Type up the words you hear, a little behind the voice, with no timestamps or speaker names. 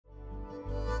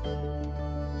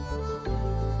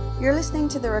You're listening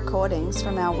to the recordings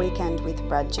from our weekend with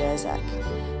Brad Jerzak.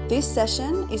 This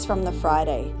session is from the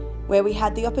Friday, where we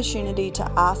had the opportunity to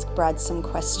ask Brad some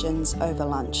questions over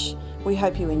lunch. We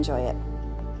hope you enjoy it.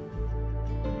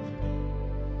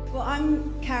 Well,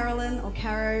 I'm Carolyn, or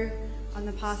Caro. I'm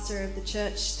the pastor of the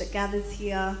church that gathers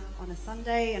here on a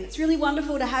Sunday, and it's really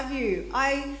wonderful to have you.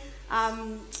 I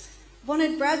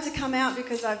wanted Brad to come out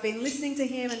because I've been listening to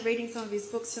him and reading some of his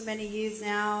books for many years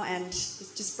now, and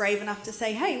was just brave enough to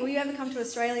say, hey, will you ever come to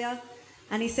Australia?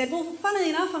 And he said, well, funnily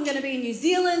enough, I'm going to be in New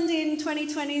Zealand in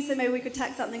 2020, so maybe we could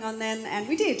tack something on then, and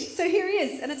we did. So here he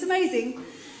is, and it's amazing.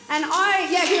 And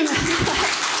give him a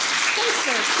thanks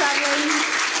for travelling.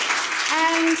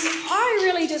 And I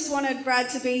really just wanted Brad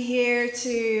to be here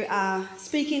to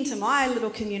speak into my little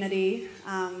community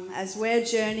as we're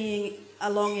journeying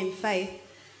along in faith.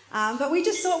 But we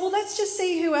just thought, well, let's just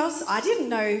see who else. I didn't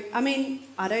know.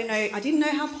 I didn't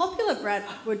know how popular Brad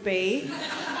would be.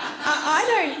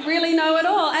 I don't really know at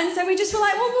all. And so we just were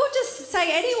like, well, we'll just say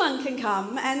anyone can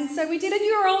come. And so we did, and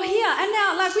you were all here. And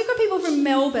now, we've got people from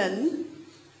Melbourne,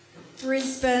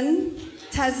 Brisbane,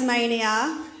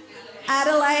 Tasmania,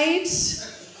 Adelaide,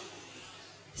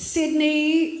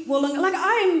 Sydney, Wollongong.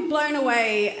 I'm blown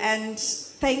away, and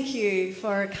thank you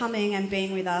for coming and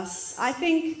being with us. I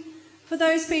think for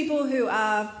those people who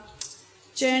are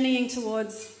journeying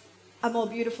towards a more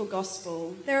beautiful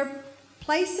gospel, there are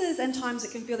places and times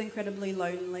that can feel incredibly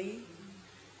lonely.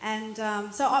 And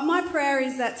so my prayer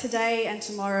is that today and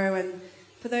tomorrow, and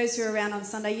for those who are around on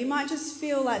Sunday, you might just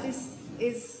feel like this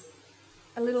is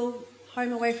a little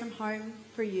home away from home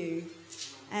for you.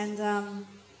 And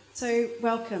so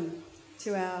welcome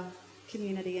to our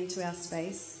community and to our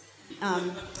space.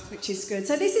 Which is good.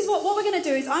 So this is what we're going to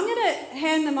do is I'm going to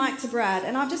hand the mic to Brad,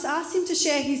 and I've just asked him to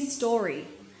share his story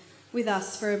with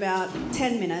us for about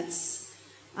 10 minutes.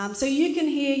 So you can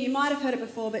hear, you might have heard it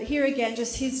before, but hear again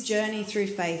just his journey through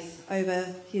faith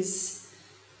over his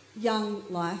young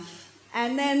life.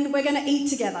 And then we're going to eat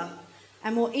together,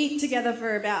 and we'll eat together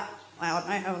for about, I don't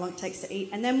know how long it takes to eat,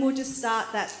 and then we'll just start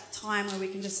that time where we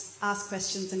can just ask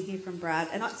questions and hear from Brad.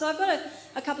 And so I've got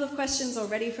a couple of questions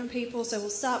already from people, so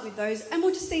we'll start with those, and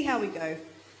we'll just see how we go.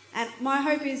 And my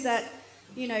hope is that,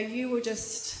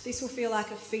 this will feel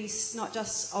like a feast, not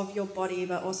just of your body,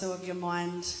 but also of your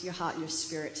mind, your heart, your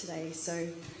spirit today. So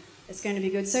it's going to be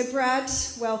good. So Brad,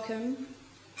 welcome.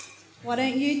 Why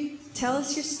don't you tell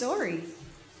us your story?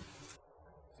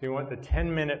 So you want the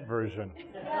 10-minute version?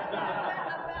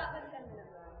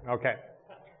 Okay.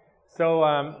 So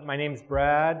my name's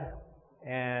Brad,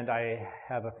 and I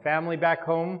have a family back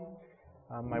home.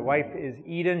 My wife is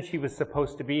Eden. She was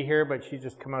supposed to be here, but she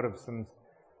just come out of some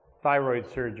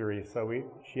thyroid surgery, so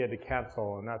she had to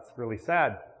cancel, and that's really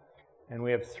sad. And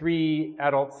we have 3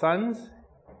 adult sons.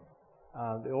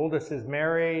 The oldest is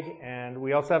married, and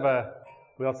we also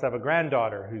have a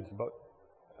granddaughter who's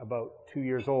about 2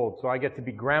 years old. So I get to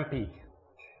be Grampy.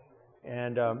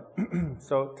 And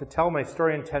so to tell my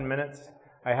story in 10 minutes,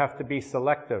 I have to be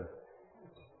selective.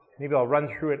 Maybe I'll run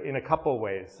through it in a couple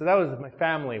ways. So that was my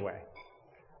family way.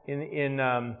 In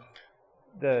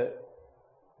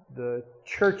the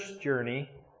church journey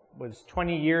was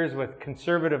 20 years with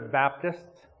Conservative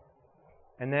Baptists,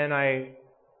 and then I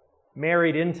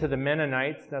married into the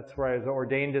Mennonites. That's where I was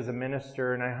ordained as a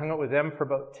minister, and I hung out with them for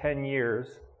about 10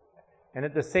 years. And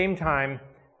at the same time,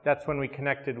 that's when we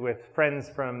connected with friends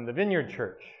from the Vineyard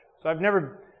Church. So I've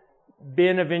never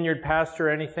been a Vineyard pastor or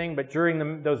anything, but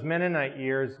during those Mennonite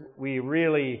years, we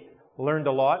really learned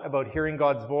a lot about hearing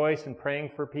God's voice and praying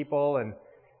for people.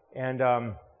 And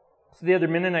so the other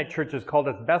Mennonite churches called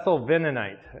us Bethel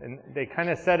Vinnonite, and they kind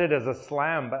of said it as a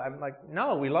slam, but I'm like,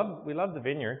 no, we love the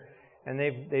Vineyard, and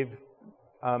they've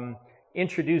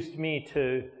introduced me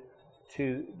to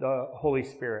the Holy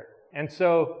Spirit. And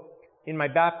so in my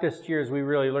Baptist years, we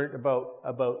really learned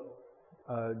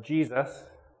about Jesus,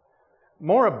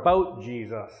 more about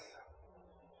Jesus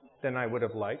than I would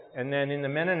have liked. And then in the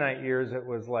Mennonite years, it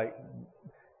was like,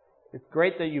 it's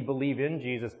great that you believe in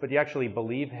Jesus, but you actually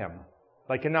believe him,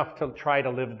 like enough to try to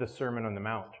live the Sermon on the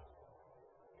Mount.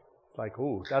 It's like,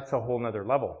 ooh, that's a whole nother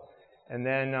level. And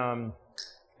then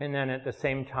at the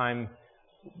same time,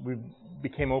 we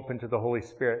became open to the Holy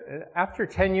Spirit. After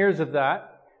 10 years of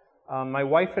that, my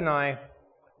wife and I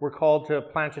were called to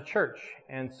plant a church.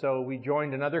 And so we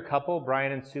joined another couple,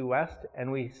 Brian and Sue West,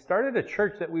 and we started a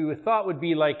church that we thought would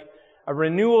be like a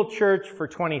renewal church for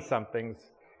 20-somethings,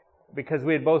 because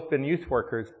we had both been youth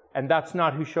workers, and that's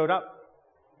not who showed up,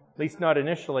 at least not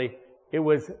initially. It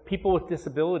was people with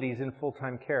disabilities in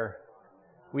full-time care.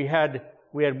 We had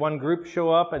one group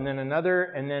show up, and then another,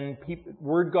 and then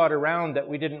word got around that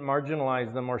we didn't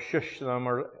marginalize them or shush them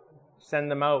or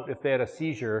send them out if they had a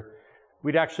seizure.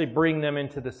 We'd actually bring them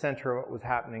into the center of what was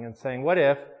happening and saying, what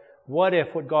if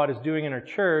what God is doing in our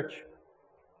church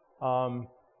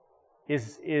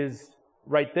is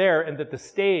right there, and that the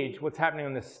stage, what's happening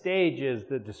on the stage is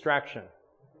the distraction.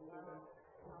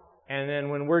 And then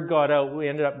when word got out, we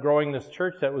ended up growing this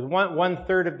church that was one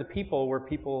third of the people were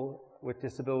people with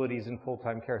disabilities in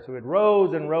full-time care. So we had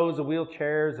rows and rows of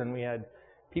wheelchairs, and we had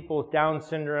people with Down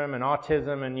syndrome and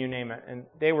autism and you name it. And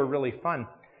they were really fun.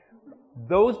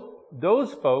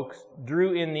 Those folks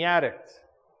drew in the addicts.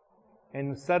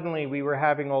 And suddenly we were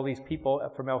having all these people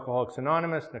from Alcoholics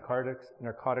Anonymous,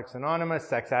 Narcotics Anonymous,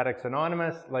 Sex Addicts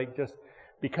Anonymous, like just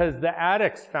because the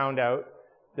addicts found out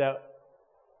that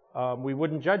we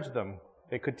wouldn't judge them.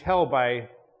 They could tell by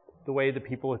the way the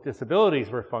people with disabilities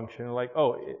were functioning, like,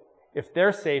 oh, if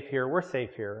they're safe here, we're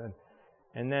safe here.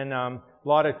 And then a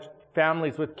lot of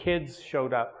families with kids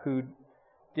showed up who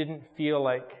didn't feel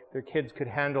like their kids could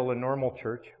handle a normal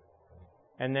church.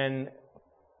 And then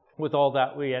with all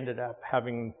that, we ended up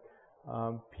having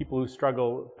people who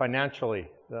struggle financially.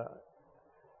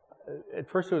 At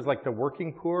first it was like the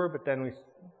working poor, but then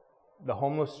the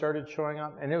homeless started showing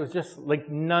up. And it was just like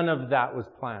none of that was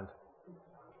planned.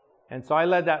 And so I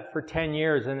led that for 10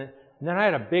 years. And then I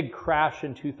had a big crash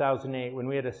in 2008 when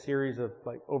we had a series of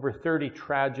like over 30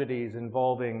 tragedies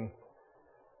involving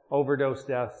overdose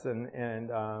deaths and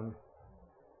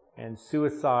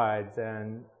suicides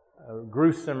and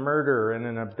gruesome murder and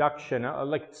an abduction,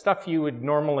 like stuff you would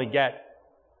normally get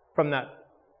from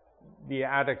the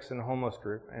addicts and homeless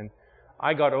group. And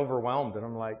I got overwhelmed, and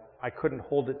I'm like, I couldn't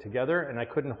hold it together, and I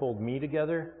couldn't hold me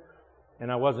together,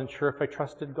 and I wasn't sure if I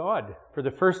trusted God for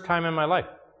the first time in my life.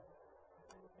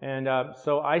 And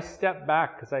so I stepped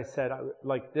back because I said,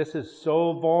 like, this is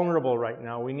so vulnerable right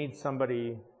now. We need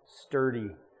somebody sturdy.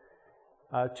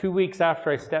 2 weeks after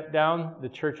I stepped down, the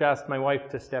church asked my wife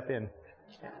to step in.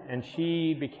 And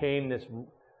she became this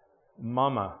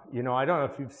mama. You know, I don't know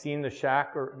if you've seen the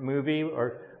Shack or movie,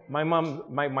 or my mom,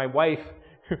 my wife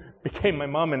became my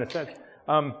mom in a sense,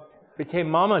 became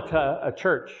mama to a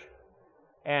church.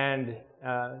 And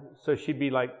so she'd be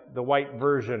like the white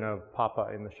version of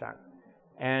Papa in the Shack.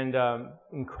 And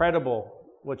incredible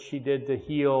what she did to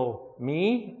heal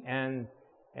me and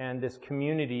this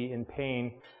community in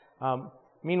pain.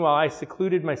 Meanwhile, I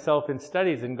secluded myself in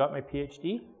studies and got my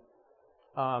PhD.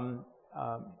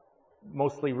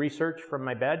 Mostly research from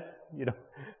my bed, you know.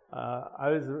 I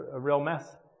was a real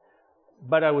mess,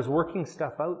 but I was working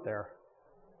stuff out there.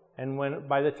 And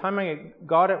by the time I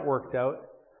got it worked out,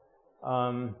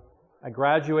 I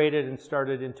graduated and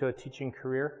started into a teaching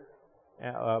career,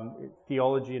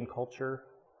 theology and culture,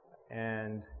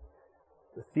 and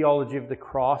the theology of the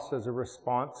cross as a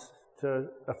response to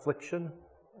affliction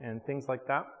and things like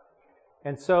that.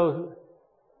 And so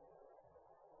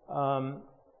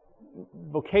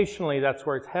vocationally, that's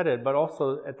where it's headed. But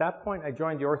also, at that point, I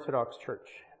joined the Orthodox Church.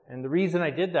 And the reason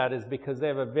I did that is because they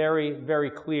have a very,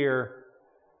 very clear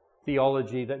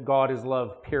theology that God is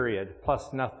love, period,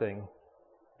 plus nothing,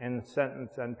 in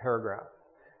sentence and paragraph.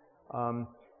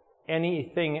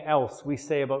 Anything else we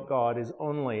say about God is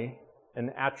only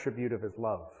an attribute of His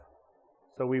love.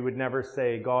 So we would never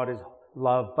say God is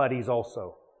love, but He's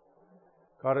also.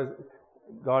 God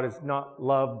is not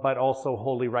love, but also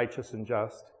holy, righteous, and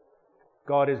just.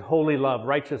 God is holy love,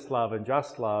 righteous love, and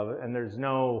just love, and there's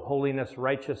no holiness,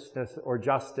 righteousness, or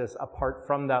justice apart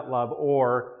from that love,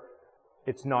 or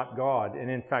it's not God.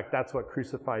 And in fact, that's what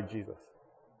crucified Jesus.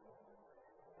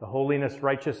 The holiness,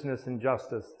 righteousness, and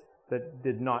justice that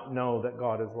did not know that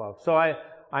God is love. So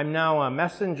I'm now a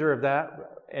messenger of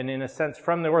that, and in a sense,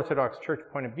 from the Orthodox Church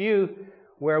point of view,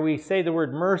 where we say the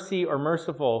word mercy or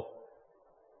merciful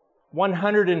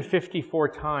 154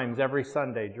 times every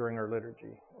Sunday during our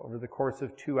liturgy over the course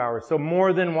of 2 hours. So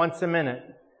more than once a minute,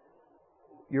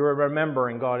 you're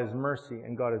remembering God is mercy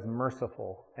and God is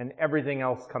merciful, and everything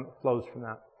else flows from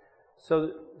that.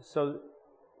 So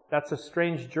that's a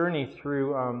strange journey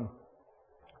through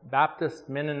Baptist,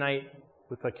 Mennonite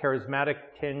with a charismatic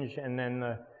tinge, and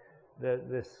then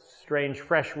this strange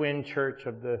fresh wind church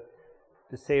of the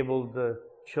disabled, the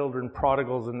children,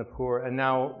 prodigals, and the poor. And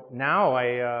now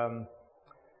I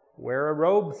wear a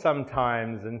robe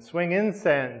sometimes and swing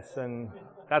incense, and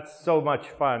that's so much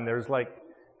fun. There's like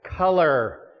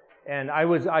color, and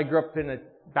I grew up in a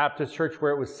Baptist church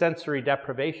where it was sensory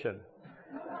deprivation.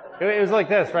 It was like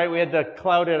this, right? We had the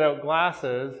clouded out glass,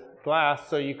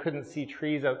 so you couldn't see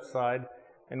trees outside,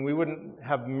 and we wouldn't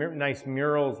have nice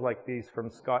murals like these from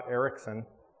Scott Erickson.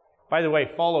 By the way,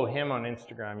 follow him on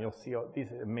Instagram. You'll see all these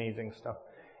amazing stuff.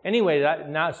 anyway,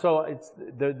 it's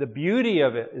the beauty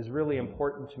of it is really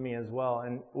important to me as well,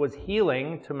 and was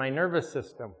healing to my nervous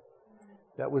system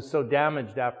that was so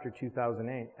damaged after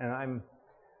 2008. And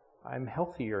I'm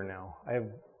healthier now. I have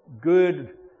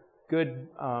good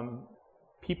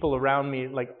people around me,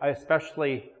 like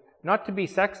especially, not to be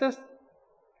sexist,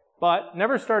 but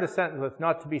never start a sentence with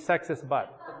not to be sexist,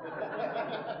 but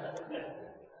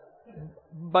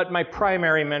my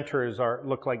primary mentors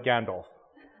look like Gandalf.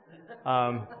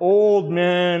 Old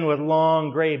men with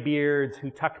long gray beards who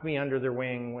tucked me under their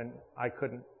wing when I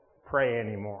couldn't pray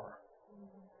anymore.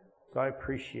 So I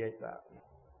appreciate that.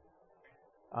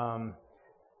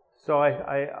 So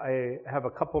I have a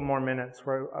couple more minutes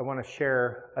where I want to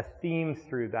share a theme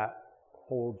through that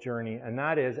whole journey, and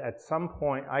that is, at some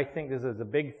point, I think this is a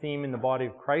big theme in the body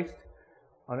of Christ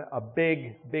on a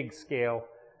big scale,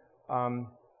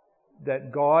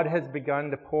 that God has begun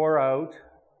to pour out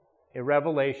a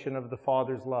revelation of the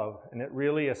Father's love. And it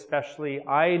really, especially,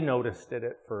 I noticed it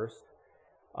at first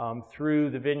through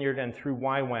the Vineyard and through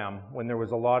YWAM, when there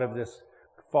was a lot of this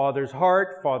Father's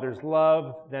heart, Father's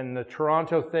love. Then the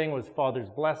Toronto thing was Father's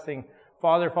blessing,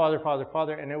 Father,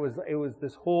 and it was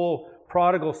this whole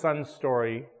prodigal son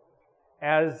story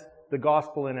as the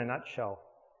gospel in a nutshell.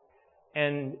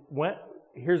 And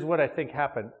here's what I think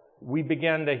happened. We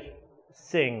began to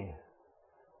sing.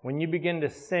 When you begin to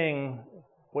sing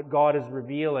what God is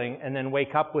revealing and then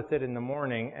wake up with it in the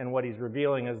morning, and what He's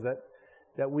revealing is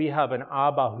that we have an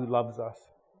Abba who loves us,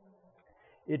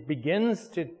 it begins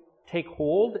to take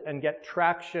hold and get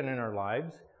traction in our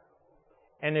lives.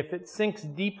 And if it sinks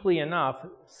deeply enough,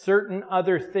 certain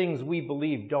other things we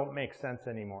believe don't make sense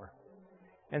anymore.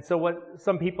 And so what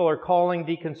some people are calling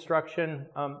deconstruction,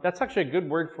 that's actually a good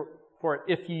word for it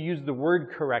if you use the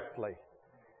word correctly.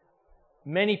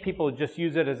 Many people just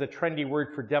use it as a trendy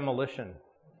word for demolition.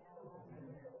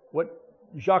 What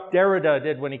Jacques Derrida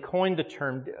did when he coined the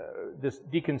term, this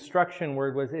deconstruction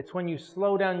word, was it's when you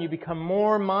slow down, you become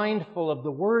more mindful of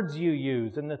the words you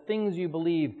use and the things you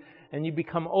believe, and you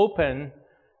become open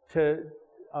to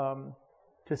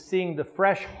seeing the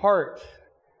fresh heart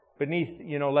beneath,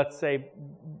 let's say,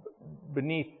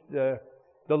 beneath the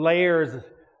layers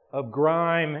of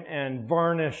grime and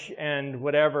varnish and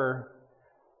whatever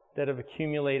that have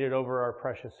accumulated over our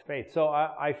precious faith. So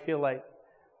I feel like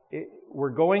we're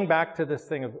going back to this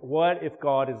thing of what if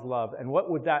God is love, and what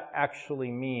would that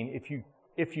actually mean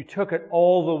if you took it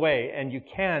all the way, and you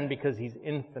can, because He's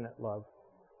infinite love.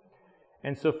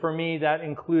 And so for me, that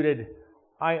included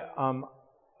a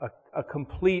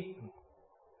complete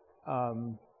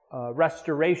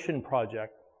restoration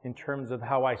project in terms of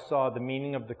how I saw the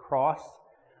meaning of the cross,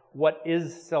 what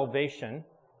is salvation,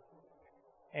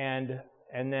 and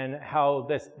then how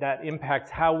that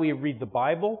impacts how we read the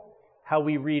Bible, how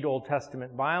we read Old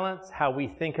Testament violence, how we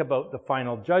think about the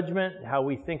final judgment, how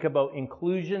we think about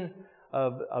inclusion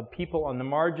of people on the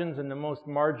margins and the most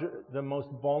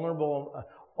vulnerable.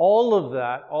 All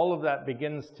of that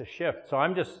begins to shift. So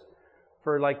I'm just,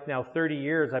 for now 30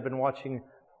 years, I've been watching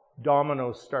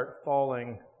dominoes start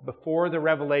falling before the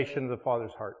revelation of the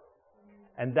Father's heart.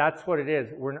 And that's what it is.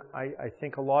 I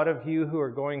think a lot of you who are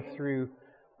going through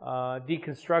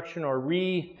deconstruction or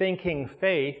rethinking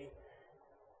faith,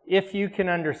 if you can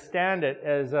understand it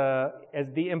as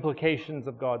the implications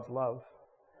of God's love,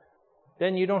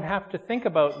 then you don't have to think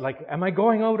about, am I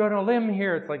going out on a limb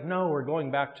here? It's like, no, we're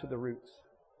going back to the roots,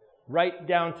 right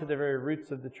down to the very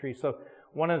roots of the tree. So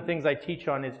one of the things I teach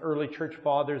on is early church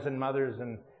fathers and mothers,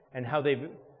 and how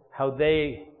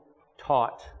they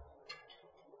taught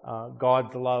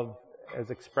God's love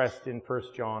as expressed in 1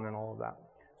 John and all of that.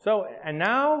 So, and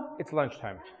now it's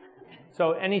lunchtime.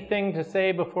 So anything to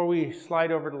say before we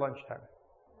slide over to lunchtime?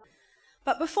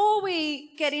 But before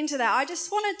we get into that, I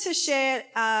just wanted to share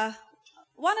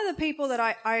one of the people that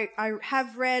I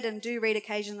have read and do read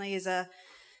occasionally is a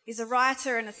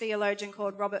writer and a theologian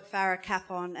called Robert Farrar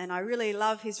Capon, and I really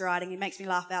love his writing. He makes me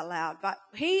laugh out loud. But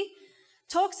he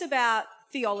talks about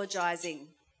theologizing,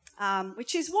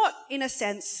 which is what, in a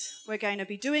sense, we're going to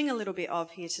be doing a little bit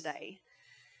of here today.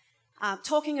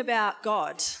 Talking about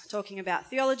God, talking about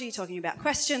theology, talking about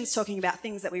questions, talking about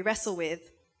things that we wrestle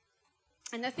with.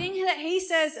 And the thing that he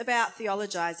says about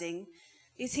theologizing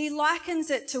is he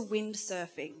likens it to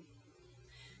windsurfing.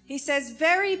 He says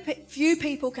very few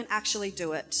people can actually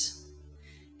do it.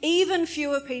 Even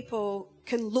fewer people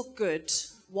can look good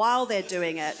while they're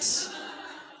doing it.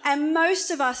 And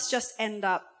most of us just end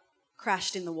up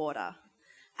crashed in the water.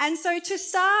 And so to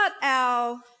start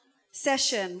our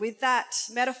session with that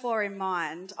metaphor in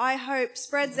mind, I hope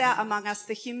spreads out among us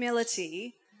the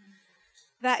humility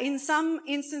that in some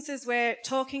instances we're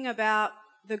talking about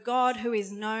the God who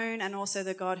is known and also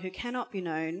the God who cannot be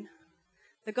known,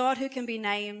 the God who can be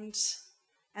named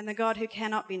and the God who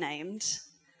cannot be named,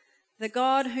 the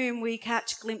God whom we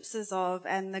catch glimpses of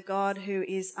and the God who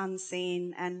is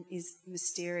unseen and is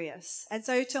mysterious. And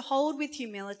so to hold with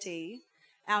humility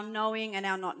our knowing and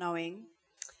our not knowing,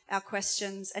 our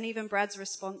questions and even Brad's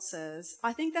responses,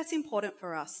 I think that's important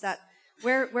for us, that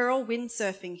we're all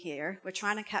windsurfing here. We're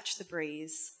trying to catch the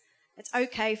breeze. It's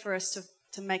okay for us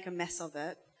to make a mess of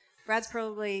it. Brad's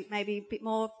probably maybe a bit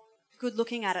more good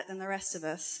looking at it than the rest of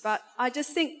us. But I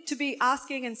just think to be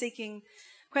asking and seeking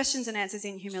questions and answers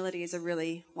in humility is a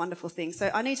really wonderful thing. So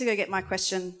I need to go get my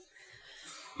question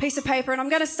piece of paper, and I'm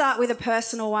going to start with a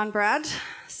personal one, Brad.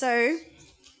 So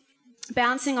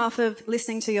bouncing off of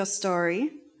listening to your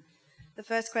story, the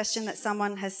first question that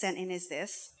someone has sent in is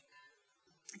this: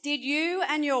 did you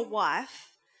and your wife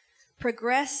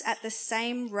progress at the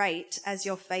same rate as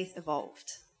your faith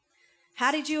evolved?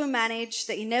 How did you manage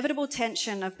the inevitable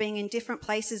tension of being in different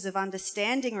places of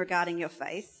understanding regarding your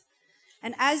faith?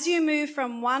 And as you move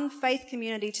from one faith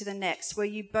community to the next, were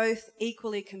you both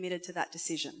equally committed to that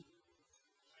decision?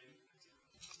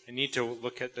 I need to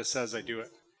look at this as I do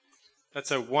it. That's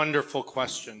a wonderful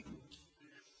question.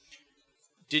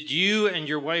 Did you and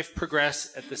your wife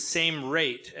progress at the same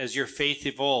rate as your faith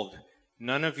evolved?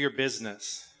 None of your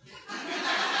business.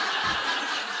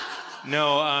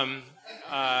 No,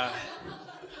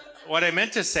 what I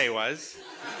meant to say was,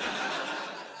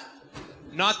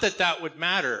 not that that would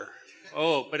matter.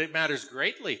 Oh, but it matters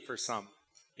greatly for some.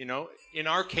 You know, in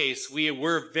our case, we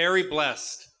were very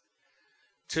blessed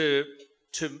to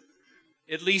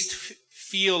at least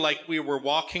feel like we were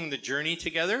walking the journey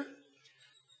together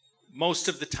most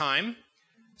of the time.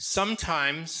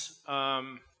 Sometimes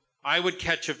I would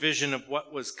catch a vision of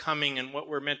what was coming and what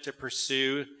we're meant to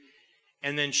pursue,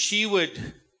 and then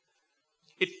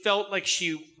it felt like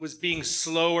she was being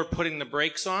slow or putting the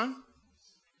brakes on.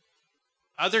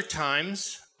 Other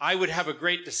times, I would have a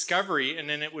great discovery, and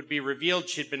then it would be revealed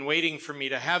she'd been waiting for me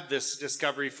to have this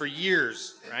discovery for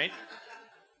years, right?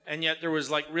 And yet there was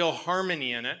like real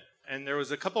harmony in it, and there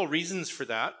was a couple reasons for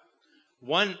that.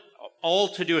 One, all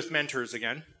to do with mentors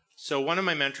again. So one of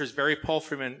my mentors, Barry Paul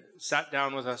Freeman, sat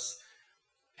down with us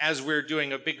as we were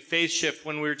doing a big faith shift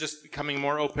when we were just becoming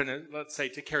more open, let's say,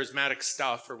 to charismatic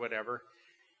stuff or whatever,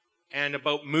 and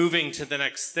about moving to the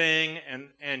next thing.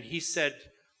 And he said,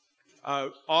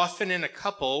 often in a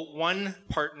couple, one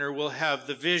partner will have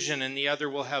the vision and the other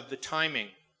will have the timing.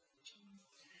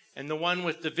 And the one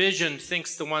with the vision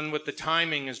thinks the one with the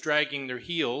timing is dragging their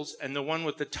heels, and the one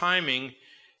with the timing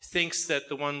thinks that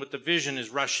the one with the vision is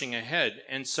rushing ahead.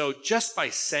 And so just by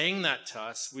saying that to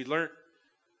us, we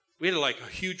had like a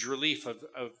huge relief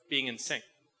of being in sync,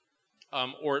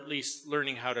 or at least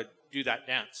learning how to do that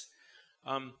dance.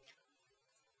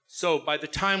 So by the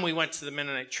time we went to the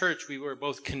Mennonite church, we were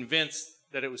both convinced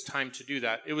that it was time to do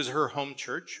that. It was her home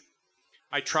church.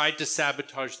 I tried to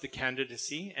sabotage the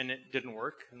candidacy, and it didn't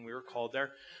work, and we were called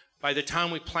there. By the time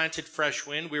we planted Fresh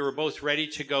Wind, we were both ready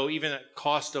to go, even at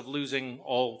cost of losing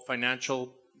all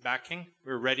financial backing.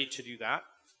 We were ready to do that.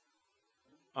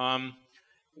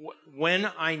 When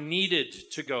I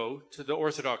needed to go to the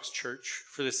Orthodox Church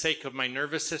for the sake of my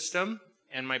nervous system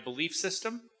and my belief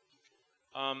system,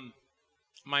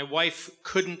 my wife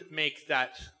couldn't make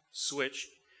that switch.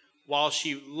 While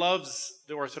she loves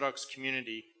the Orthodox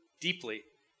community deeply,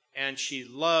 and she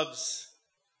loves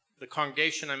the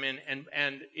congregation I'm in,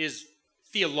 and is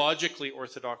theologically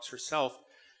Orthodox herself,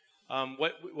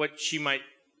 what she might,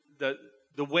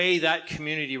 the way that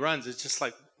community runs is just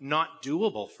like not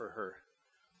doable for her.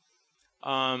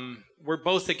 We're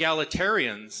both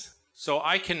egalitarians, so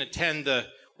I can attend the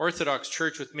Orthodox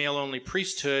Church with male-only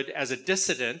priesthood as a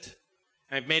dissident.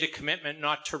 I've made a commitment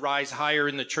not to rise higher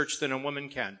in the church than a woman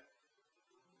can.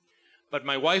 But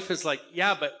my wife is like,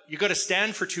 yeah, but you got to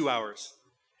stand for 2 hours.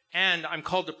 And I'm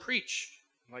called to preach.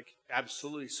 I'm like,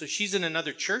 absolutely. So she's in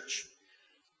another church.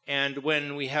 And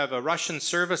when we have a Russian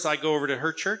service, I go over to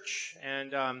her church.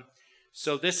 And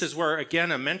so this is where,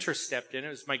 again, a mentor stepped in. It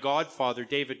was my godfather,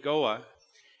 David Goa.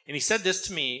 And he said this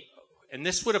to me, and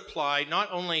this would apply not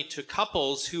only to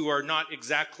couples who are not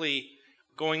exactly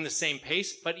going the same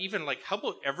pace, but even like, how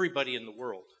about everybody in the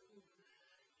world?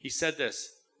 He said this,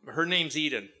 her name's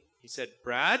Eden. He said,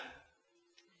 Brad,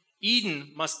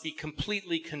 Eden must be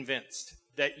completely convinced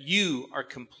that you are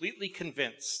completely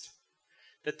convinced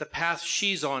that the path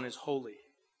she's on is holy.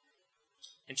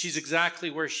 And she's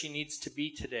exactly where she needs to be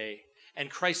today.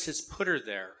 And Christ has put her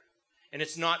there. And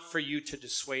it's not for you to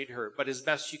dissuade her, but as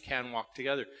best you can walk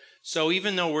together. So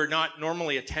even though we're not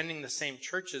normally attending the same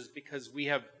churches because we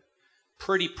have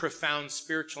pretty profound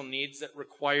spiritual needs that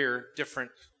require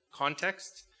different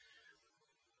context.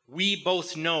 We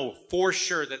both know for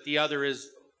sure that the other is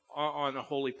on a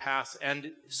holy path.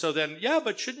 And so then, yeah,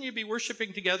 but shouldn't you be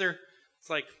worshiping together?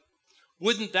 It's like,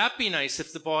 wouldn't that be nice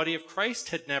if the body of Christ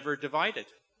had never divided?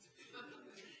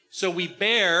 So we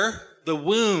bear the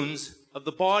wounds of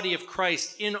the body of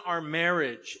Christ in our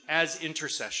marriage as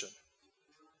intercession.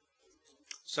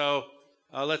 So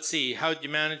let's see. How did you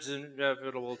manage the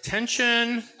inevitable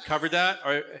tension? Covered that.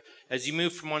 Or as you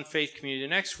moved from one faith community to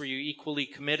the next, were you equally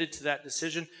committed to that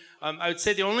decision? I would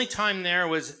say the only time there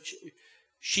was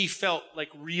she felt like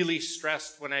really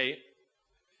stressed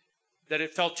that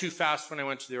it felt too fast when I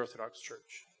went to the Orthodox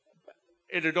Church.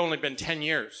 It had only been 10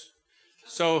 years.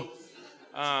 So,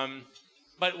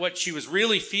 but what she was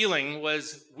really feeling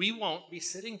was, we won't be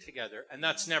sitting together. And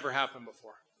that's never happened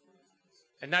before.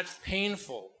 And that's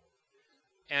painful.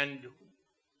 And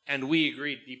we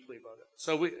agreed deeply about it.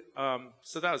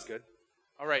 So that was good.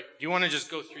 All right. Do you want to just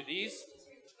go through these?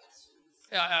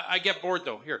 Yeah, I get bored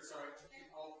though. Here. Sorry,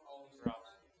 I'll interrupt.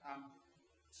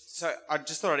 So I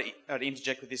just thought I'd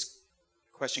interject with this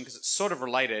question because it's sort of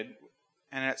related,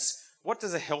 and it's, what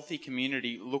does a healthy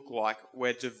community look like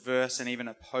where diverse and even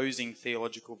opposing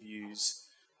theological views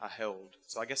are held?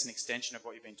 So I guess an extension of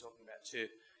what you've been talking about to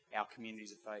our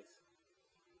communities of faith.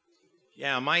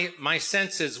 Yeah, my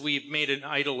sense is we've made an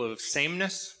idol of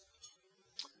sameness,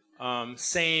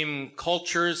 same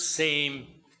cultures, same,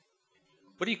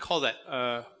 what do you call that?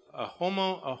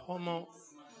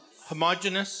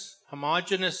 Homogenous.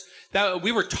 That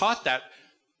we were taught that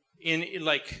in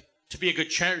like, to be a good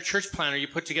church planner, you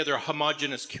put together a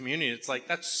homogenous community. It's like,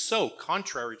 that's so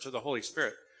contrary to the Holy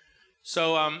Spirit.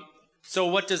 So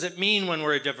what does it mean when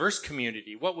we're a diverse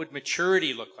community? What would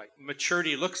maturity look like?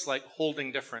 Maturity looks like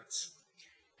holding difference.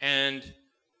 And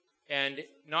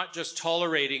not just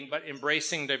tolerating, but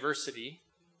embracing diversity.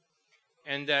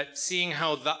 And that seeing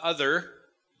how the other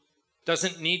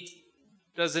doesn't need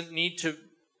to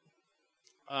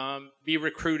be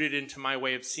recruited into my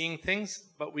way of seeing things,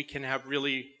 but we can have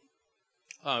really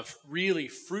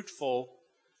fruitful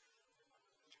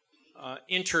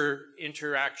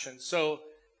interaction. So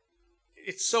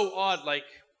it's so odd, like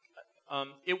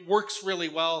it works really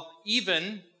well,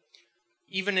 even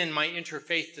in my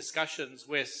interfaith discussions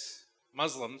with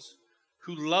Muslims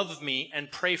who love me and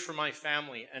pray for my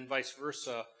family and vice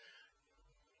versa.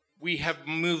 We have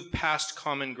moved past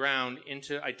common ground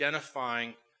into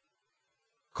identifying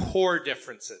core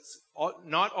differences.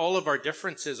 Not all of our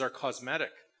differences are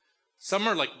cosmetic. Some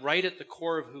are like right at the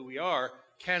core of who we are.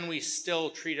 Can we still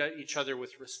treat each other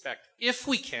with respect? If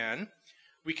we can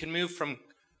move from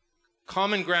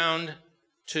common ground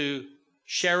to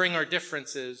sharing our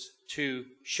differences to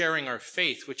sharing our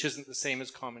faith, which isn't the same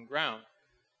as common ground.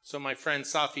 So my friend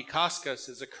Safi Kaskas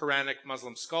is a Quranic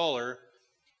Muslim scholar,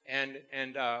 and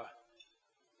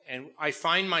I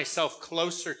find myself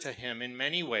closer to him in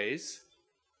many ways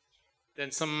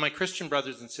than some of my Christian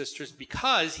brothers and sisters,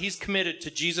 because he's committed to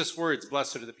Jesus' words,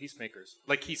 blessed are the peacemakers.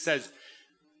 Like he says,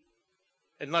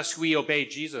 unless we obey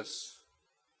Jesus,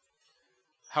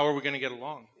 how are we going to get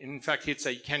along? In fact, he'd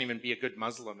say, you can't even be a good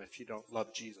Muslim if you don't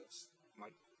love Jesus. I'm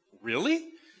like,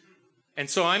 really? And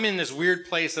so I'm in this weird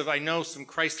place of, I know some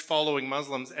Christ-following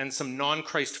Muslims and some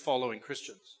non-Christ-following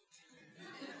Christians.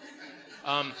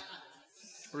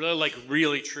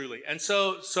 Really, truly. And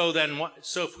so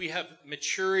if we have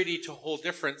maturity to hold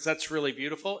difference, that's really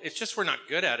beautiful. It's just we're not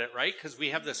good at it, right? Because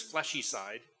we have this fleshy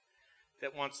side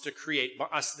that wants to create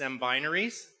us-them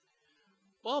binaries.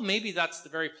 Well, maybe that's the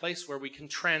very place where we can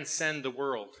transcend the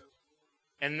world.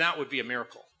 And that would be a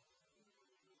miracle.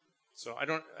 So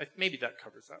maybe that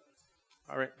covers that.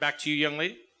 All right, back to you, young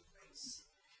lady.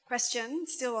 Question,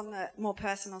 still on the more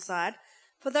personal side.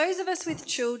 For those of us with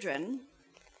children,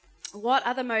 what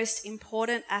are the most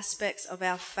important aspects of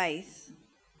our faith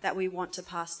that we want to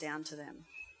pass down to them?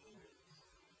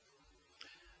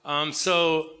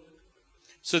 So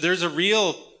there's some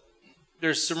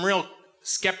real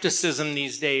skepticism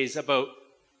these days about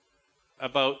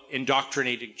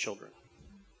indoctrinating children,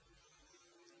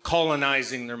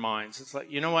 colonizing their minds. It's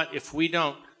like, you know what? If we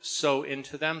don't sow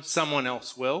into them, someone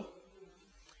else will.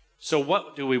 So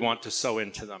what do we want to sow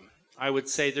into them? I would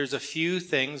say there's a few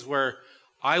things where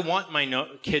I want my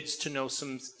kids to know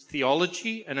some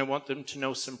theology, and I want them to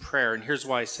know some prayer. And here's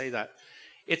why I say that.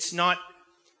 It's not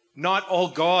all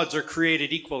gods are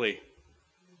created equally.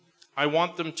 I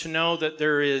want them to know that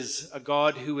there is a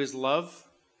God who is love,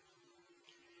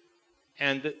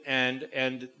 and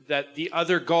that the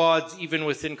other gods, even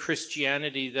within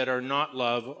Christianity, that are not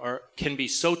love, can be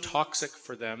so toxic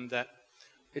for them that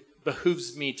it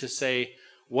behooves me to say,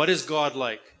 What is God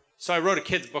like? So I wrote a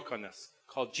kid's book on this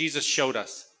called Jesus Showed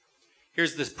Us.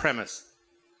 Here's this premise.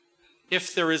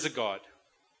 If there is a God,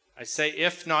 I say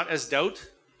if not as doubt,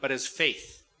 but as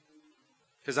faith,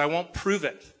 because I won't prove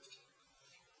it.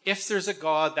 If there's a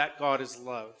God, that God is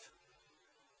love.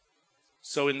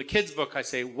 So in the kids' book, I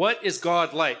say, what is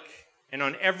God like? And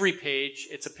on every page,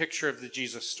 it's a picture of the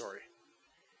Jesus story.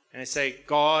 And I say,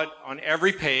 God, on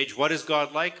every page, what is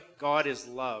God like? God is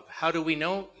love. How do we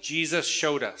know? Jesus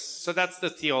showed us. So that's the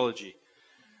theology.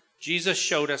 Jesus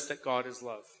showed us that God is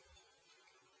love.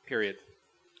 Period.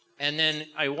 And then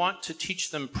I want to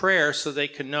teach them prayer so they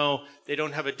can know they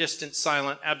don't have a distant,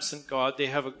 silent, absent God. They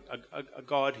have a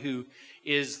God who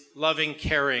is loving,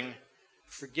 caring,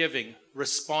 forgiving,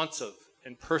 responsive,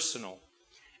 and personal.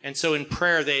 And so in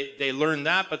prayer, they learn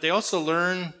that, but they also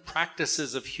learn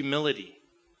practices of humility,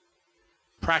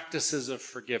 practices of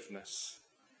forgiveness,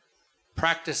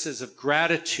 practices of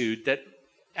gratitude that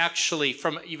actually,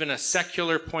 from even a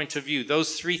secular point of view,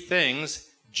 those three things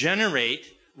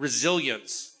generate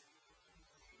resilience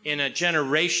in a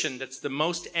generation that's the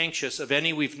most anxious of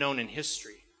any we've known in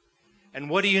history. And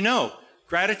what do you know?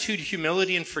 Gratitude,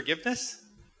 humility, and forgiveness?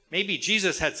 Maybe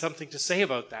Jesus had something to say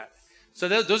about that. So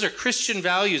those are Christian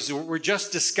values that we're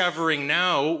just discovering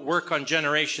now, work on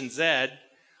Generation Z,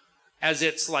 as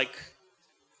it's like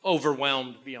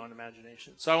overwhelmed beyond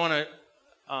imagination. So I want to,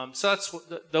 so that's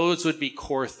those would be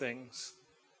core things.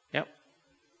 Yep.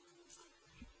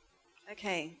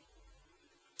 Okay.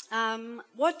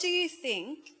 What do you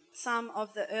think some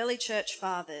of the early church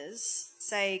fathers,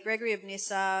 say Gregory of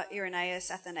Nyssa, Irenaeus,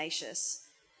 Athanasius,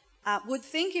 would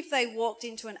think if they walked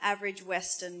into an average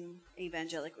Western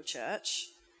evangelical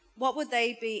church? What would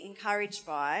they be encouraged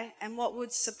by, and what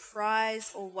would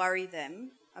surprise or worry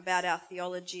them about our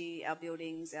theology, our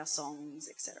buildings, our songs,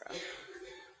 etc.?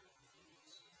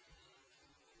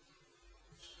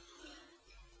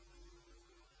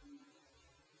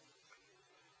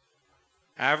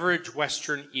 Average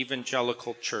Western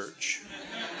evangelical church.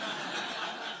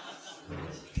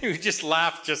 You just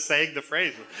laughed just saying the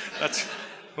phrase. That's,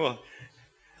 well,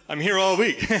 I'm here all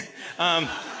week.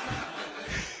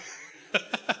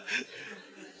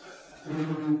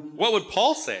 What would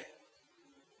Paul say?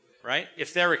 Right?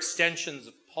 If they're extensions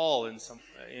of Paul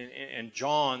and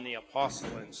John the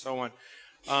apostle and so on.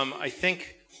 I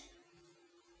think,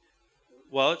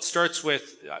 well, it starts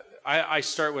with, I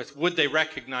start with, would they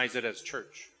recognize it as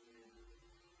church?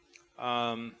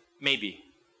 Maybe.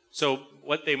 So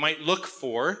what they might look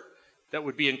for that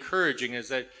would be encouraging is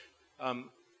that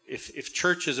if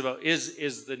church is about,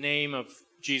 is the name of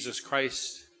Jesus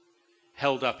Christ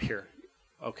held up here?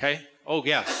 Okay? Oh,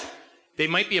 yes. They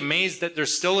might be amazed that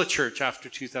there's still a church after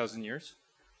 2,000 years.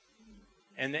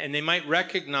 And they might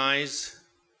recognize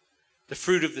the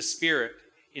fruit of the Spirit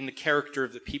in the character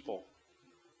of the people.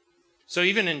 So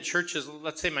even in churches,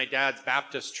 let's say my dad's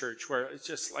Baptist church, where it's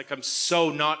just like I'm so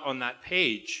not on that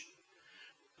page,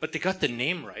 but they got the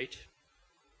name right.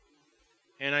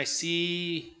 And I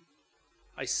see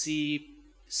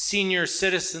senior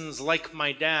citizens like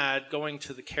my dad going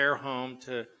to the care home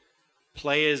to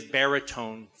play his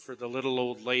baritone for the little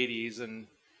old ladies and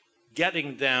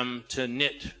getting them to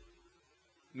knit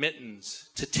mittens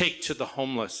to take to the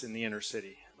homeless in the inner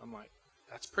city. I'm like,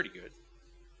 that's pretty good.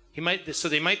 So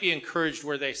they might be encouraged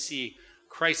where they see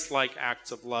Christ-like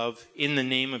acts of love in the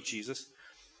name of Jesus.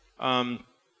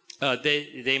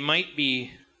 They might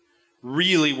be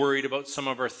really worried about some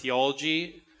of our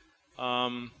theology.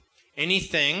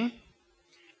 Anything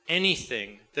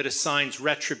that assigns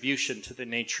retribution to the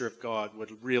nature of God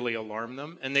would really alarm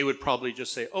them, and they would probably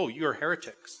just say, oh, you're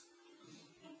heretics.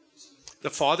 The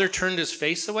Father turned his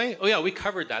face away? Oh yeah, we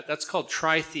covered that. That's called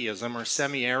tritheism or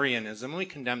semi-Arianism. We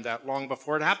condemned that long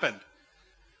before it happened.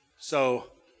 So,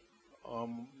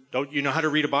 don't you know how to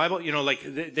read a Bible? You know, like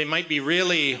they might be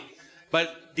really,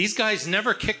 but these guys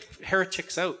never kicked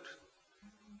heretics out.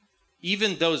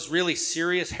 Even those really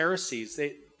serious heresies,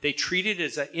 they treat it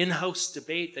as an in-house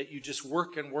debate that you just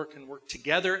work and work and work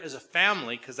together as a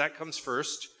family, because that comes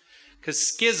first. Because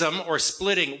schism or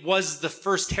splitting was the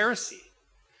first heresy.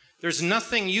 There's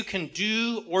nothing you can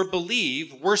do or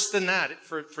believe worse than that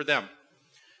for them.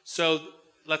 So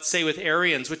let's say with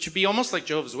Arians, which would be almost like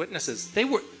Jehovah's Witnesses, they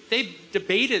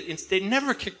debated, they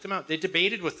never kicked them out. They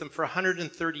debated with them for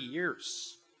 130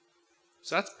 years.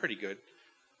 So that's pretty good.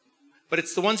 But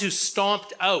it's the ones who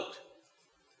stomped out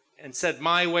and said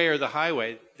my way or the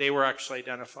highway, they were actually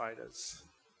identified as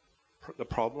the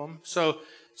problem. So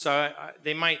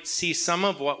they might see some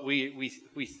of what we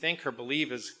think or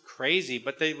believe is crazy,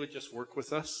 but they would just work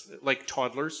with us like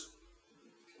toddlers,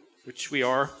 which we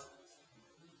are.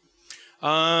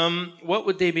 What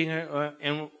would they be?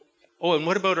 And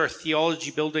what about our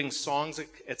theology building songs,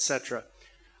 etc.?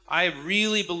 I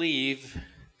really believe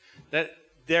that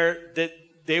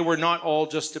they were not all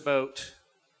just about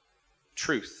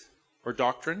truth or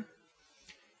doctrine.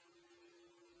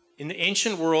 In the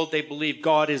ancient world, they believed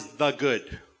God is the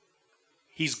good.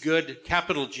 He's good,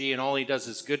 capital G, and all he does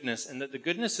is goodness, and that the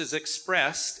goodness is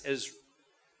expressed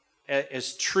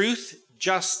as truth,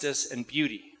 justice, and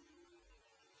beauty.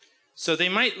 So they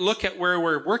might look at where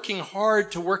we're working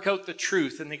hard to work out the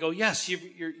truth, and they go, yes,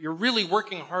 you're really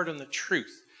working hard on the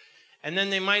truth. And then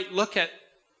they might look at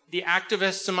the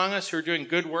activists among us who are doing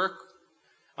good work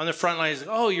on the front lines.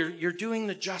 Oh, you're doing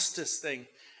the justice thing.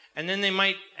 And then they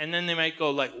might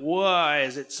go like, why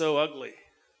is it so ugly?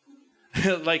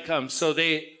 So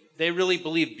they really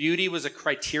believed beauty was a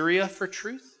criteria for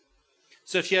truth.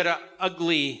 So if you had an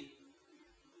ugly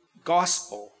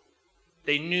gospel,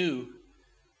 they knew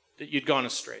that you'd gone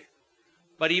astray.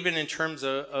 But even in terms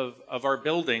of our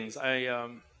buildings,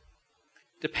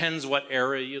 depends what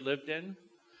era you lived in.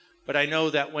 But I know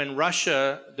that when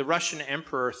the Russian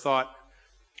emperor thought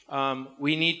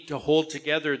we need to hold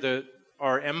together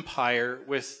our empire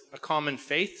with a common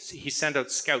faith, he sent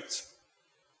out scouts.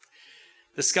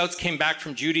 The scouts came back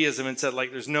from Judaism and said,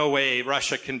 like, there's no way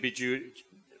Russia can be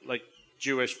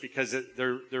Jewish because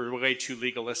they're way too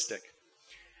legalistic.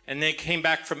 And they came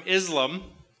back from Islam.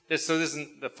 So this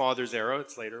isn't the father's era;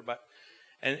 it's later. But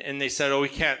and they said, oh, we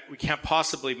can't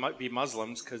possibly be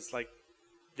Muslims because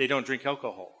they don't drink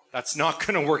alcohol. That's not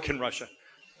going to work in Russia.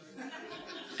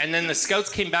 And then the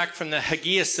scouts came back from the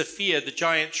Hagia Sophia, the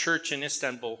giant church in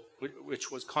Istanbul,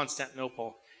 which was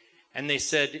Constantinople, and they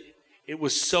said, it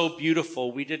was so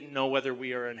beautiful, we didn't know whether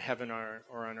we are in heaven or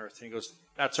on earth. And he goes,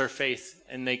 that's our faith.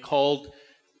 And they called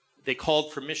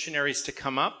for missionaries to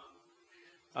come up.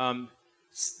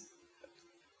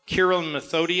 Kirill and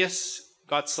Methodius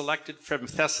got selected from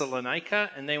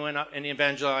Thessalonica, and they went up and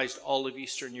evangelized all of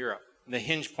Eastern Europe. And the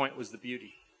hinge point was the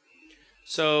beauty.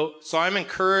 So I'm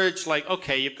encouraged,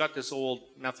 okay, you've got this old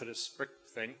Methodist brick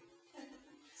thing,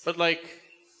 but look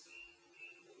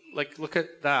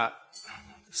at that.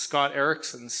 Scott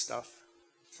Erickson's stuff.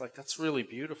 It's that's really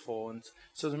beautiful. And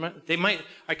so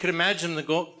I could imagine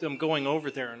them going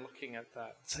over there and looking at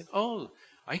that. It's oh,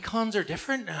 icons are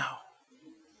different now,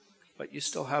 but you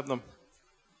still have them.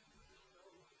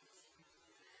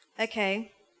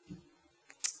 Okay.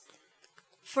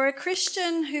 For a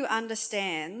Christian who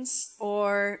understands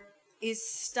or is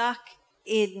stuck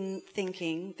in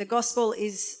thinking the gospel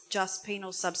is just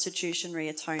penal substitutionary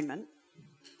atonement,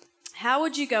 how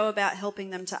would you go about helping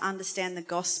them to understand the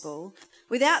gospel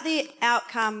without the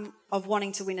outcome of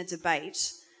wanting to win a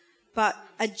debate, but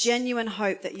a genuine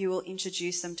hope that you will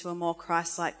introduce them to a more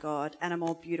Christ-like God and a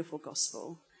more beautiful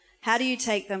gospel? How do you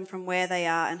take them from where they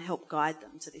are and help guide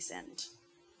them to this end?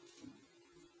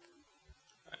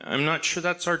 I'm not sure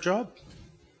that's our job.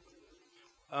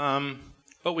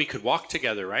 But we could walk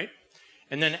together, right?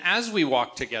 And then as we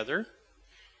walk together,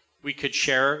 we could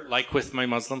share, like with my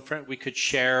Muslim friend, we could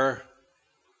share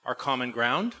our common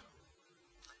ground.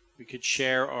 We could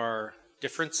share our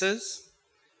differences.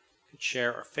 We could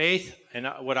share our faith. And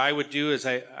what I would do is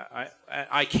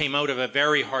I came out of a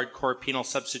very hardcore penal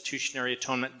substitutionary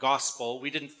atonement gospel.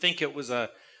 We didn't think it was a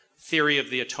theory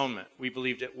of the atonement. We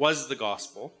believed it was the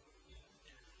gospel.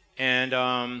 And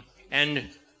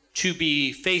to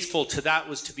be faithful to that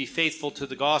was to be faithful to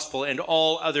the gospel, and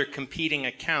all other competing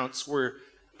accounts were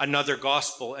another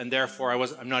gospel, and therefore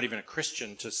I'm not even a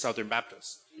Christian to Southern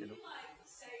Baptists.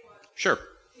 Sure.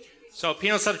 So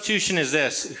penal substitution is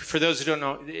this. For those who don't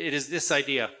know, it is this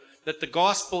idea that the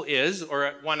gospel is,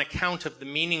 or one account of the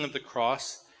meaning of the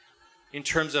cross, in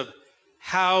terms of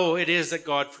how it is that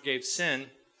God forgave sin.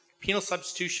 Penal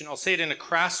substitution, I'll say it in a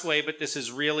crass way, but this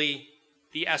is really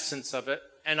the essence of it.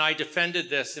 And I defended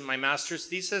this in my master's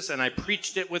thesis, and I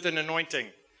preached it with an anointing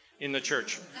in the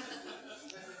church.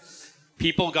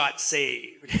 People got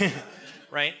saved,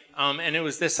 right? And it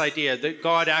was this idea that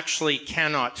God actually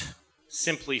cannot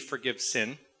simply forgive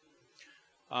sin.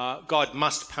 God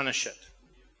must punish it,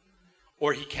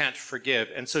 or he can't forgive.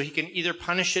 And so he can either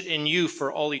punish it in you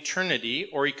for all eternity,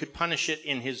 or he could punish it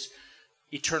in his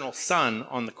eternal Son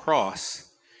on the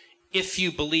cross. If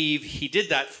you believe he did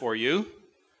that for you,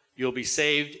 you'll be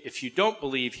saved. If you don't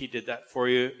believe he did that for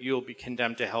you, you'll be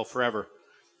condemned to hell forever.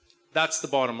 That's the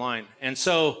bottom line. And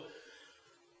so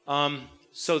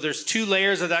there's two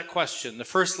layers of that question. The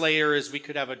first layer is we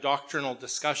could have a doctrinal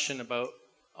discussion about,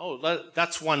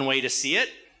 that's one way to see it.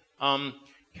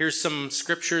 Here's some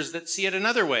scriptures that see it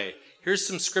another way. Here's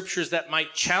some scriptures that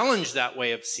might challenge that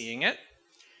way of seeing it.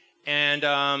 And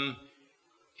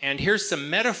And here's some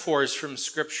metaphors from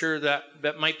Scripture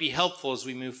that might be helpful as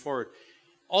we move forward.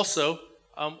 Also,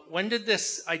 when did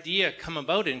this idea come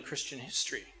about in Christian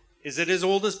history? Is it as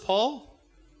old as Paul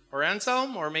or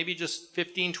Anselm, or maybe just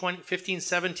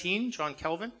 1517, John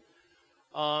Calvin?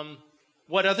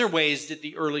 What other ways did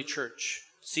the early church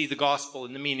see the gospel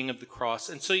and the meaning of the cross?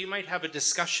 And so you might have a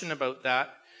discussion about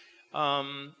that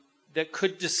that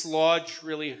could dislodge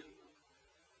really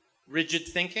rigid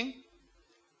thinking.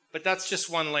 But that's just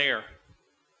one layer.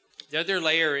 The other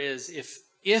layer is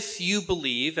if you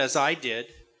believe, as I did,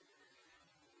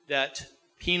 that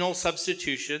penal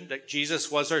substitution, that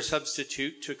Jesus was our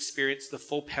substitute to experience the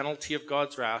full penalty of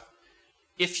God's wrath,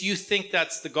 if you think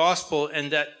that's the gospel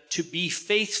and that to be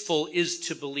faithful is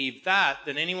to believe that,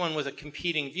 then anyone with a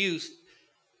competing view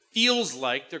feels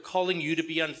like they're calling you to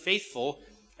be unfaithful,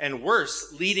 and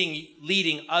worse,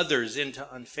 leading others into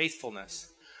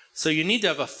unfaithfulness. So you need to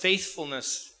have a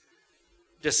faithfulness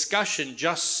discussion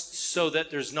just so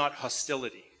that there's not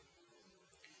hostility.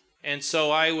 And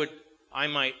so I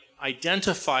might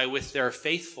identify with their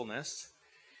faithfulness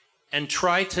and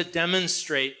try to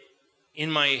demonstrate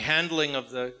in my handling of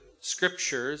the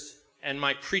Scriptures and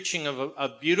my preaching of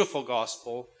a beautiful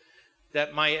gospel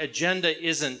that my agenda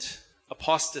isn't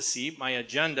apostasy, my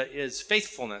agenda is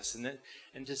faithfulness.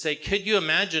 And to say, could you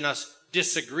imagine us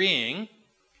disagreeing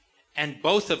and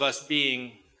both of us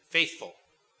being faithful?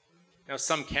 Now,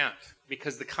 some can't,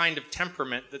 because the kind of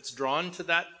temperament that's drawn to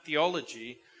that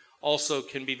theology also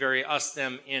can be very us,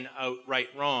 them, in, out, right,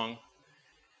 wrong.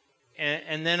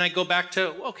 And then I go back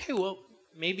to, okay, well,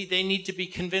 maybe they need to be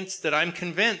convinced that I'm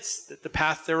convinced that the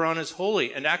path they're on is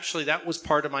holy. And actually, that was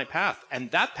part of my path.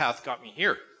 And that path got me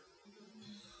here.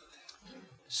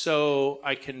 So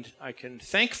I can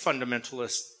thank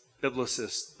fundamentalist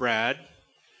biblicist Brad.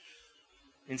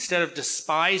 Instead of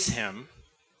despise him,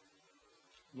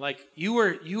 like, you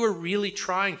were really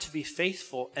trying to be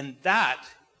faithful, and that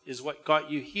is what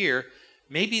got you here.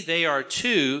 Maybe they are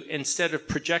too, instead of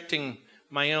projecting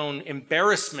my own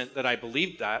embarrassment that I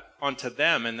believed that onto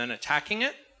them and then attacking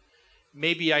it.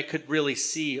 Maybe I could really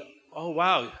see, oh,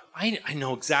 wow, I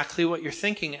know exactly what you're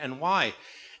thinking and why.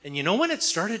 And you know when it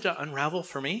started to unravel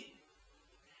for me?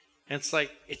 And it's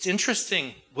like, it's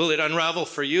interesting. Will it unravel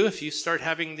for you if you start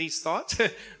having these thoughts?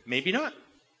 Maybe not.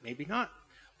 Maybe not.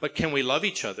 But can we love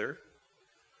each other?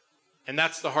 And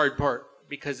that's the hard part,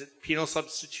 because penal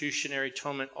substitutionary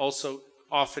atonement also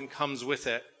often comes with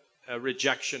it a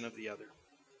rejection of the other.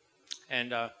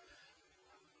 And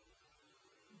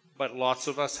but lots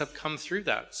of us have come through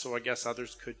that, so I guess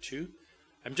others could too.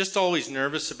 I'm just always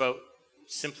nervous about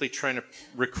simply trying to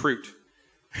recruit.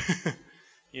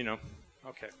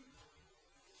 Okay.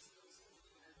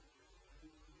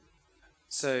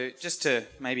 So just to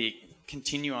maybe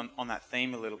continue on that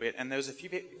theme a little bit, and there was a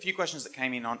few questions that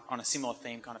came in on a similar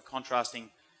theme, kind of contrasting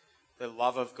the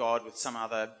love of God with some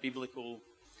other biblical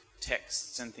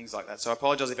texts and things like that. So I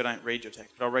apologize if I don't read your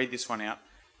text, but I'll read this one out.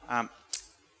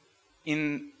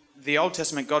 In the Old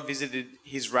Testament, God visited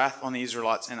his wrath on the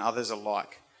Israelites and others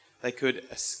alike. They could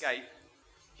escape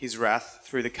his wrath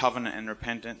through the covenant and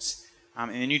repentance. In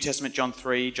the New Testament, John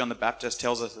 3, John the Baptist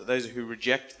tells us that those who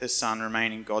reject the Son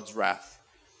remain in God's wrath.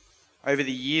 Over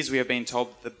the years, we have been told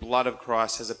that the blood of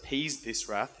Christ has appeased this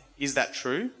wrath. Is that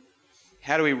true?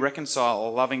 How do we reconcile a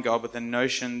loving God with the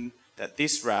notion that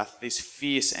this wrath, this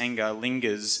fierce anger,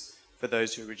 lingers for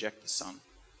those who reject the Son?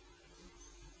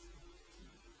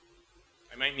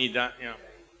 I might need that, yeah.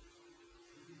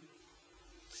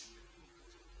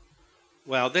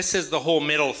 Well, this is the whole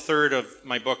middle third of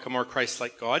my book, A More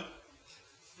Christ-Like God,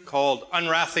 called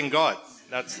Unwrathing God.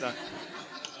 That's the...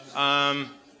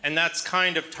 and that's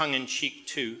kind of tongue-in-cheek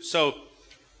too. So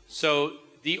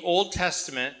the Old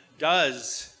Testament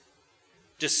does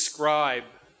describe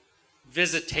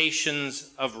visitations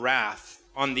of wrath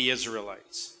on the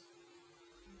Israelites.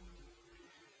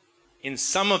 In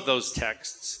some of those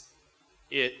texts,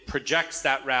 it projects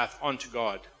that wrath onto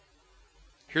God.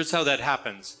 Here's how that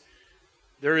happens.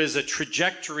 There is a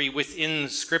trajectory within the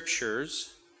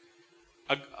Scriptures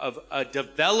of a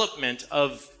development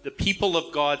of the people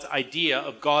of God's idea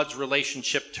of God's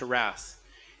relationship to wrath.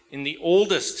 In the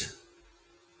oldest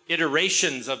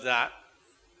iterations of that,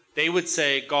 they would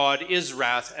say God is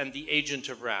wrath and the agent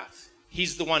of wrath.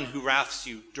 He's the one who wraths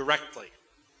you directly.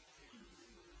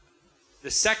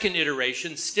 The second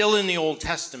iteration, still in the Old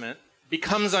Testament,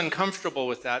 becomes uncomfortable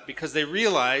with that because they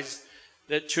realize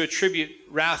that to attribute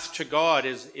wrath to God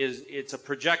it's a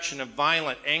projection of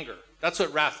violent anger. That's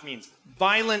what wrath means,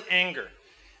 violent anger.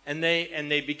 And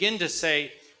they begin to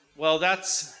say, well,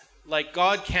 that's like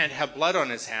God can't have blood on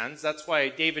his hands. That's why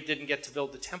David didn't get to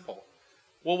build the temple.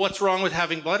 Well, what's wrong with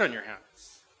having blood on your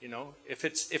hands? You know, if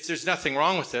there's nothing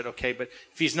wrong with it, okay, but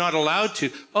if he's not allowed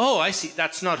to, oh, I see,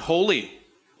 that's not holy.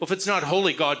 Well, if it's not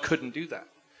holy, God couldn't do that.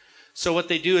 So what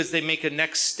they do is they make a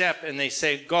next step and they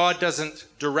say, God doesn't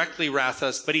directly wrath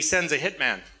us, but he sends a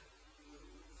hitman.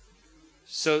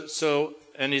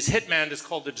 And his hitman is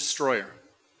called the destroyer.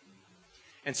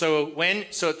 And so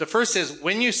the first is,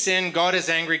 when you sin, God is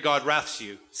angry, God wraths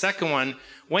you. Second one,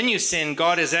 when you sin,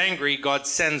 God is angry, God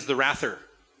sends the wrather,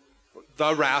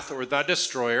 the wrath or the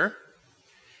destroyer,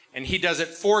 and he does it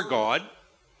for God.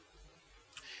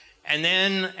 And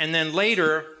then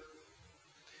later,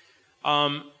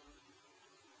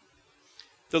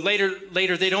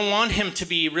 later they don't want him to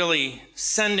be really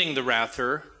sending the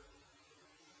wrather,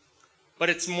 but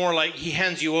it's more like he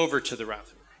hands you over to the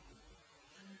wrather.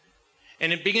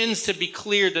 And it begins to be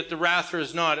clear that the wrather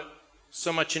is not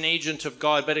so much an agent of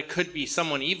God, but it could be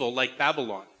someone evil like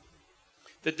Babylon.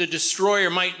 That the destroyer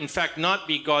might in fact not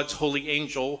be God's holy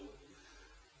angel,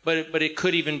 but it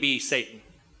could even be Satan.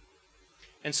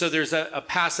 And so there's a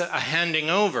handing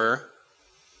over,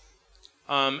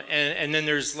 and then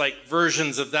there's like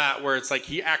versions of that where it's like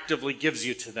he actively gives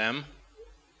you to them.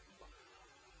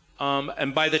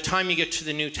 And by the time you get to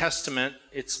the New Testament,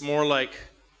 it's more like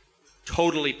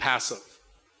totally passive.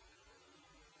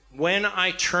 When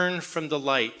I turn from the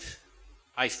light,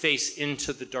 I face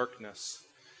into the darkness.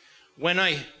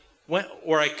 I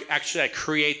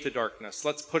create the darkness.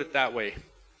 Let's put it that way.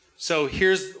 So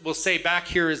we'll say back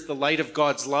here is the light of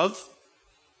God's love.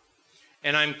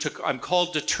 And I'm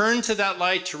called to turn to that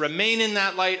light, to remain in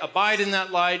that light, abide in that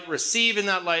light, receive in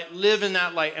that light, live in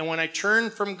that light. And when I turn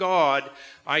from God,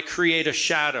 I create a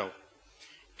shadow.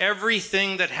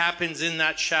 Everything that happens in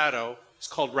that shadow is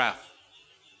called wrath.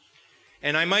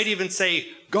 And I might even say,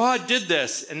 God did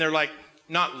this. And they're like,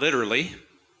 not literally.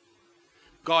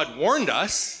 God warned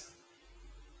us.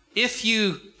 If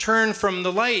you turn from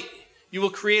the light, you will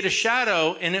create a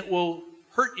shadow and it will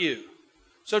hurt you.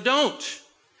 So don't.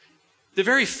 The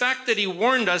very fact that he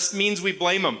warned us means we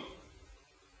blame him.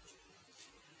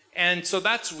 And so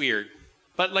that's weird.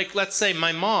 But like, let's say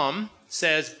my mom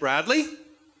says, Bradley,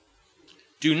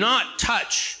 do not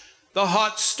touch the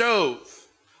hot stove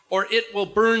or it will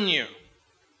burn you.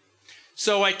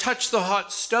 So I touch the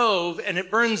hot stove and it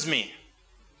burns me.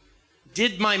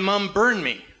 Did my mom burn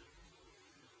me?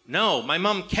 No, my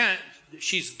mom can't.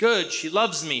 She's good. She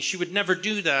loves me. She would never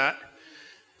do that.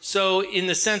 So in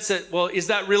the sense that, well, is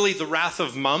that really the wrath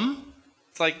of mom?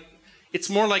 It's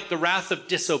more like the wrath of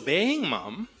disobeying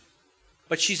mom,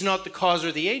 but she's not the cause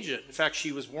or the agent. In fact,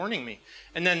 she was warning me.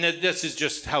 And then this is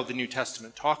just how the New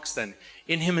Testament talks then.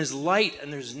 In him is light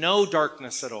and there's no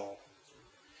darkness at all.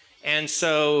 And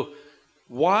so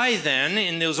why then,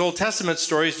 in those Old Testament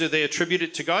stories, do they attribute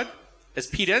it to God? As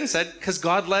Pete N said, because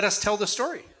God let us tell the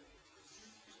story.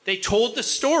 They told the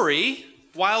story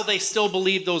while they still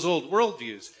believed those old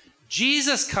worldviews.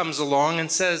 Jesus comes along and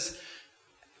says,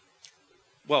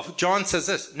 well, John says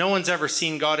this, no one's ever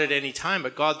seen God at any time,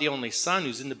 but God the only Son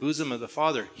who's in the bosom of the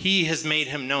Father. He has made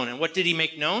him known. And what did he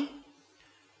make known?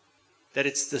 That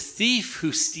it's the thief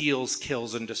who steals,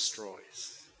 kills, and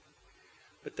destroys.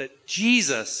 But that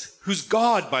Jesus, who's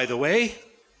God, by the way,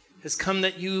 has come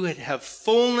that you would have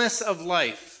fullness of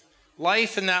life,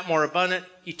 life and that more abundant,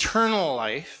 eternal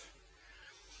life.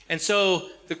 And so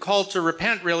the call to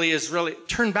repent really is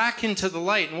turn back into the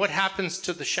light. And what happens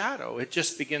to the shadow? It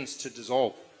just begins to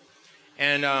dissolve.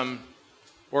 And,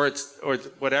 or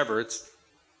whatever, it's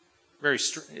very,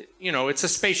 it's a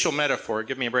spatial metaphor.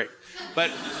 Give me a break.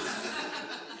 But,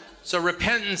 so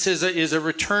repentance is a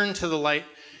return to the light.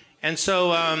 And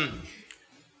so,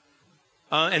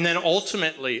 and then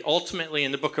ultimately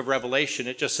in the book of Revelation,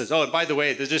 it just says, oh, and by the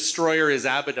way, the destroyer is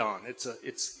Abaddon.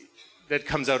 That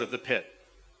comes out of the pit.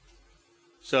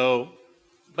 So,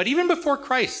 but even before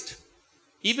Christ,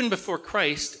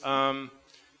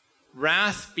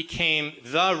 wrath became,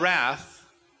 the wrath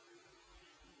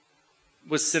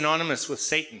was synonymous with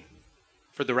Satan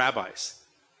for the rabbis.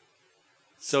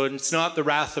 So it's not the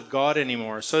wrath of God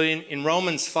anymore. So in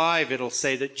Romans 5, it'll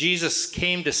say that Jesus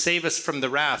came to save us from the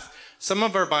wrath. Some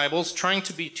of our Bibles, trying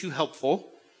to be too helpful,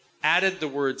 added the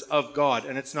words of God,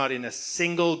 and it's not in a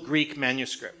single Greek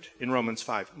manuscript in Romans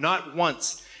 5. Not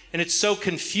once. And it's so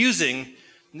confusing,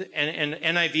 and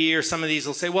NIV or some of these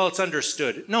will say, well, it's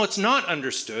understood. No, it's not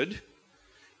understood.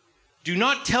 Do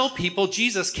not tell people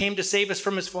Jesus came to save us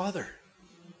from his Father.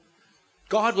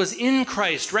 God was in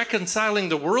Christ, reconciling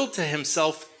the world to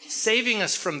himself, saving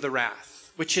us from the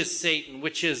wrath, which is Satan,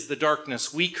 which is the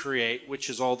darkness we create, which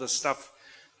is all the stuff,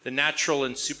 the natural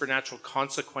and supernatural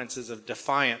consequences of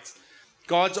defiance.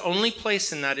 God's only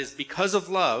place in that is because of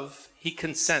love, he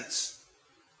consents.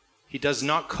 He does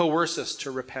not coerce us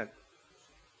to repent.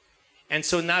 And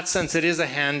so in that sense, it is a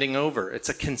handing over. It's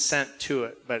a consent to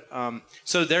it. But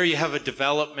so there you have a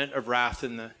development of wrath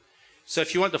in the... So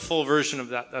if you want the full version of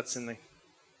that, that's in the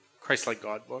Christ-like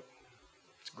God book.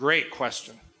 It's a great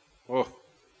question. Whoa.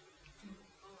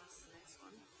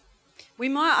 We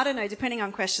might, I don't know, depending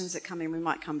on questions that come in, we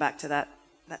might come back to that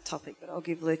topic, but I'll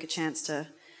give Luke a chance to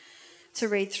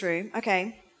read through.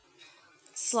 Okay.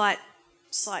 Slight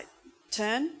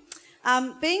turn.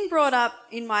 Being brought up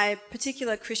in my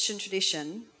particular Christian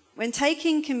tradition, when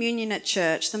taking communion at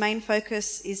church, the main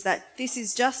focus is that this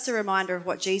is just a reminder of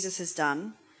what Jesus has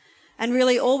done, and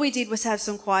really all we did was have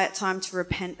some quiet time to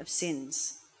repent of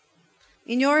sins.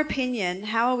 In your opinion,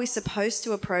 how are we supposed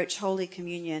to approach Holy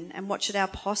Communion, and what should our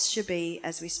posture be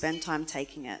as we spend time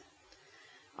taking it?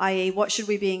 I.e., what should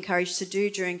we be encouraged to do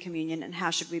during communion, and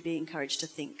how should we be encouraged to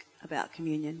think about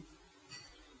communion?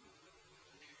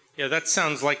 Yeah, that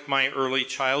sounds like my early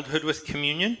childhood with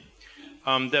communion.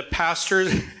 The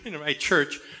pastors in my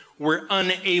church were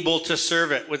unable to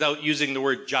serve it without using the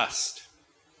word just.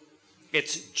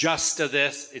 It's just to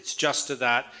this, it's just to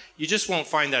that. You just won't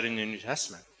find that in the New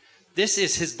Testament. This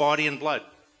is his body and blood.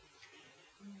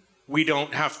 We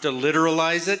don't have to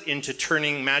literalize it into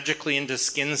turning magically into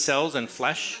skin cells and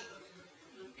flesh.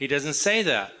 He doesn't say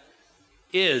that.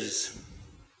 This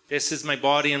is my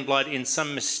body and blood in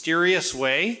some mysterious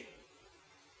way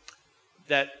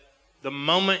that the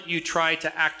moment you try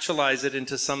to actualize it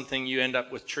into something, you end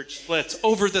up with church splits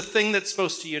over the thing that's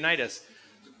supposed to unite us.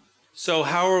 So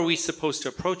how are we supposed to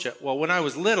approach it? Well, when I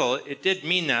was little, it did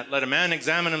mean that. Let a man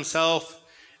examine himself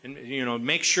and,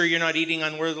 make sure you're not eating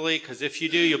unworthily, because if you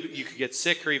do, you could get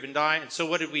sick or even die. And so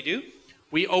what did we do?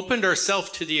 We opened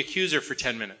ourselves to the accuser for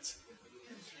 10 minutes.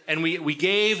 And we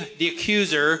gave the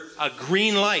accuser a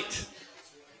green light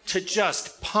to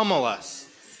just pummel us.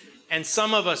 And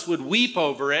some of us would weep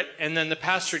over it, and then the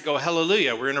pastor would go,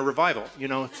 hallelujah, we're in a revival.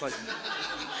 It's like...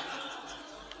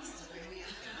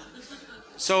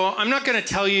 So I'm not going to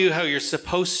tell you how you're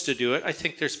supposed to do it. I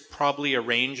think there's probably a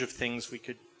range of things we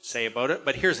could say about it,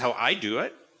 but here's how I do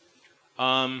it.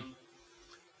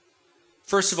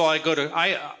 First of all,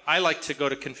 I like to go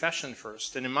to confession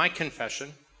first. And in my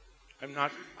confession,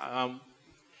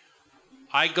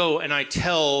 I go and I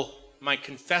tell my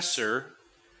confessor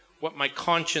what my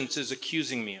conscience is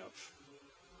accusing me of.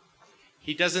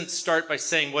 He doesn't start by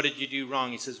saying, what did you do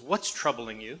wrong? He says, what's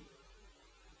troubling you?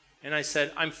 And I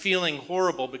said, I'm feeling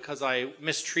horrible because I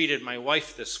mistreated my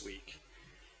wife this week.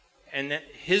 And that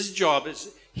his job is,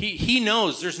 he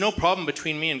knows there's no problem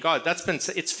between me and God.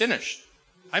 It's finished.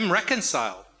 I'm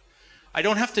reconciled. I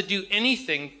don't have to do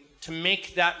anything to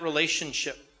make that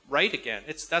relationship right again.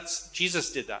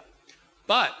 Jesus did that.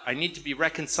 But I need to be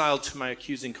reconciled to my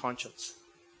accusing conscience.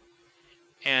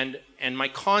 And my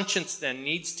conscience then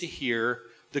needs to hear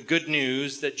the good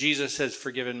news that Jesus has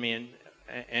forgiven me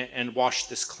and washed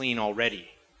this clean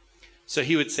already. So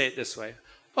he would say it this way.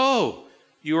 Oh,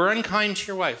 you were unkind to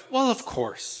your wife. Well, of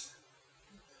course.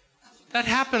 That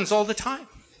happens all the time.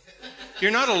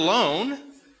 You're not alone.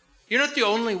 You're not the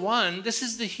only one. This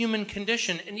is the human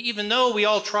condition. And even though we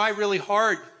all try really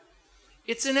hard,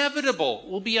 it's inevitable.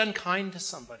 We'll be unkind to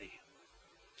somebody.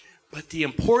 But the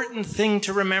important thing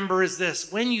to remember is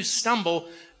this. When you stumble,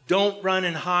 don't run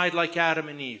and hide like Adam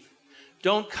and Eve.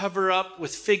 Don't cover up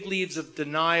with fig leaves of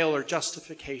denial or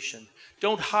justification.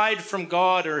 Don't hide from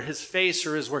God or his face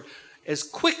or his word. As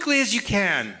quickly as you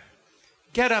can,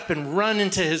 get up and run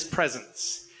into his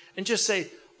presence. And just say,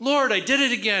 Lord, I did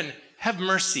it again. Have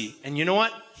mercy. And you know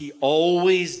what? He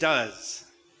always does.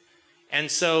 And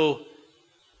so,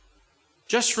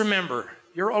 just remember,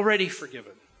 you're already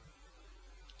forgiven.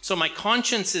 So my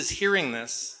conscience is hearing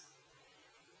this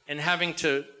and having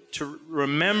to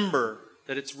remember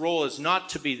that its role is not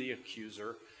to be the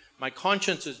accuser. My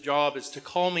conscience's job is to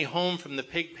call me home from the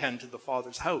pig pen to the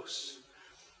Father's house,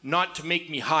 not to make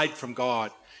me hide from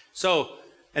God. So,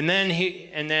 and then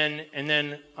he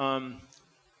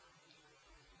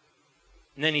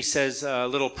says a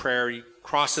little prayer. He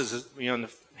crosses me on the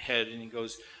head and he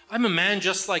goes, I'm a man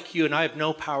just like you, and I have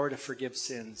no power to forgive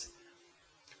sins.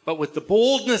 But with the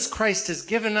boldness Christ has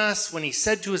given us, when he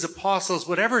said to his apostles,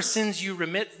 whatever sins you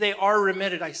remit, they are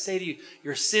remitted. I say to you,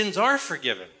 your sins are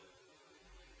forgiven.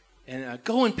 And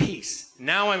go in peace.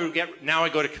 Now I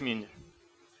go to communion.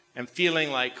 I'm feeling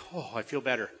like, I feel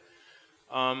better.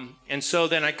 And so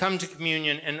then I come to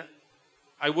communion, and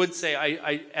I would say,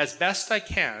 I as best I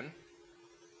can,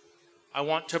 I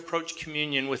want to approach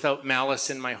communion without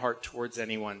malice in my heart towards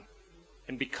anyone.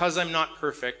 And because I'm not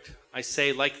perfect, I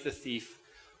say, like the thief,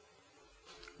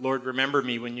 Lord, remember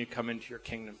me when you come into your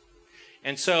kingdom.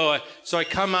 And so I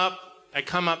come up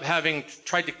having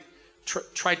tried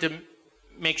to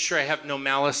make sure I have no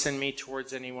malice in me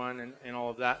towards anyone and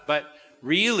all of that. But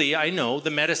really, I know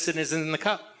the medicine is in the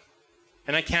cup.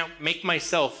 And I can't make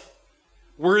myself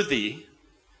worthy.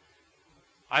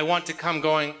 I want to come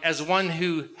going, as one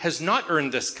who has not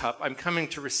earned this cup, I'm coming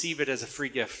to receive it as a free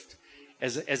gift,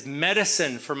 as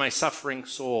medicine for my suffering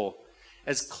soul,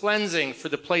 as cleansing for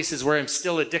the places where I'm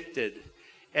still addicted,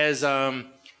 as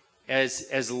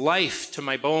life to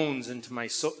my bones and to my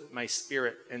soul, my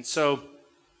spirit. And so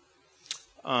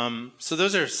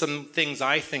those are some things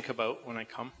I think about when I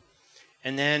come.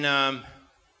 And then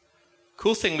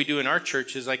cool thing we do in our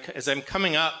church is as I'm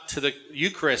coming up to the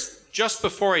Eucharist, just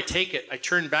before I take it, I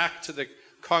turn back to the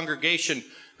congregation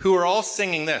who are all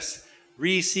singing this.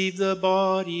 Receive the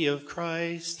body of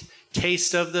Christ,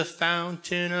 taste of the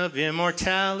fountain of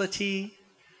immortality.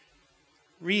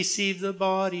 Receive the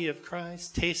body of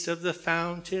Christ, taste of the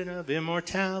fountain of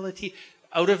immortality.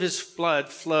 Out of his blood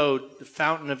flowed the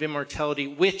fountain of immortality,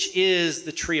 which is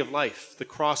the tree of life. The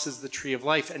cross is the tree of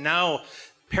life. And now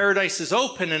paradise is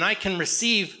open and I can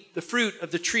receive the fruit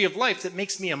of the tree of life that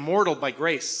makes me immortal by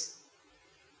grace.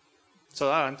 So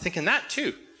I'm thinking that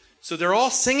too. So they're all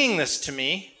singing this to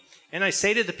me. And I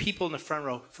say to the people in the front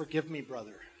row, forgive me,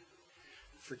 brother.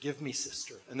 Forgive me,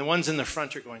 sister. And the ones in the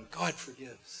front are going, God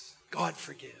forgives. God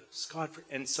forgives.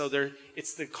 And so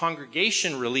it's the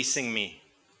congregation releasing me.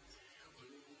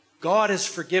 God has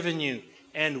forgiven you.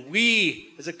 And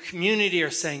we, as a community,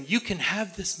 are saying, you can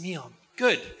have this meal.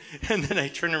 Good. And then I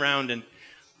turn around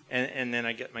and then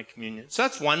I get my communion. So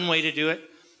that's one way to do it.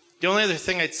 The only other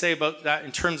thing I'd say about that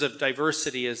in terms of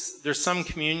diversity is there's some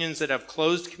communions that have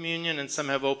closed communion and some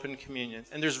have open communion.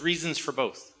 And there's reasons for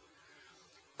both.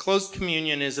 Closed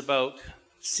communion is about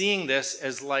seeing this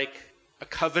as like a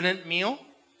covenant meal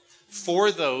for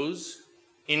those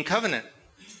in covenant.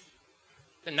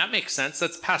 And that makes sense.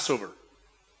 That's Passover.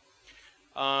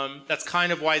 That's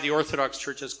kind of why the Orthodox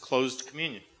Church has closed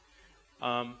communion.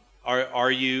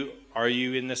 Are you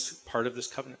in this part of this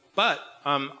covenant? But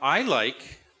I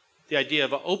like the idea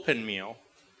of an open meal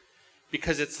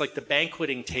because it's like the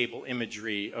banqueting table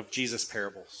imagery of Jesus'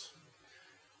 parables.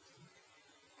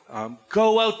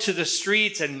 Go out to the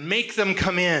streets and make them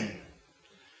come in.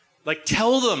 Like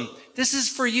tell them this is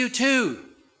for you too.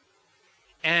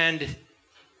 And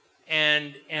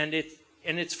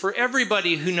it's for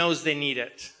everybody who knows they need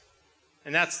it.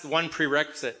 And that's the one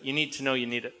prerequisite. You need to know you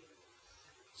need it.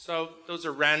 So those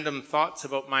are random thoughts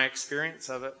about my experience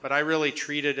of it, but I really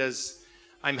treat it as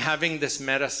I'm having this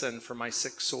medicine for my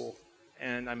sick soul,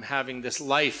 and I'm having this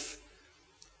life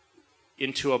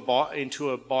into a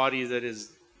body that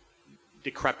is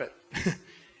decrepit,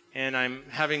 and I'm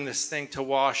having this thing to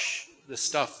wash the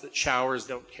stuff that showers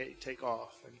don't take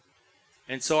off,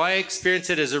 and so I experience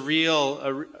it as a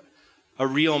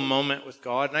real moment with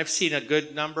God. And I've seen a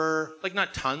good number, like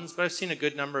not tons, but I've seen a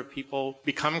good number of people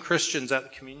become Christians at the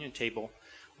communion table,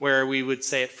 where we would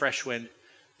say at Fresh Wind,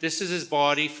 this is his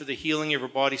body for the healing of your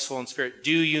body, soul, and spirit.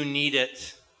 Do you need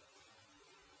it?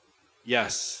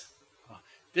 Yes.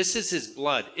 This is his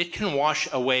blood. It can wash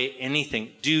away anything.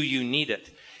 Do you need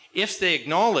it? If they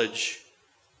acknowledge,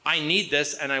 I need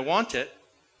this and I want it,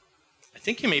 I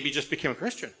think you maybe just became a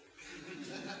Christian.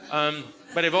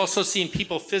 But I've also seen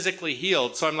people physically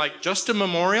healed. So I'm like, just a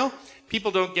memorial?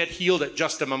 People don't get healed at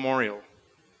just a memorial.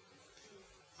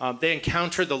 They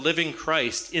encounter the living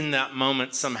Christ in that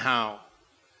moment somehow.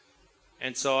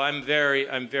 And so I'm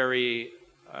very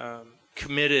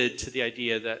committed to the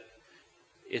idea that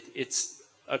it's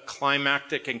a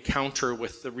climactic encounter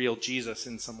with the real Jesus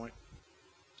in some way.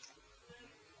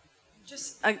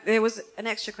 There was an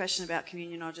extra question about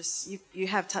communion. You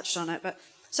have touched on it, but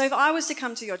so if I was to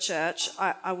come to your church,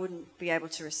 I wouldn't be able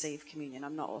to receive communion.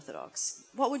 I'm not Orthodox.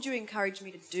 What would you encourage me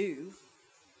to do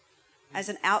as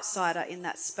an outsider in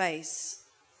that space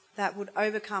that would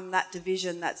overcome that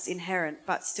division that's inherent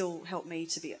but still help me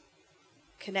to be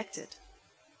connected?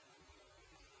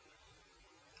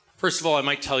 First of all, I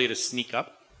might tell you to sneak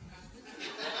up.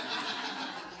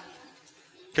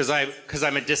 Because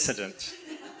I'm a dissident.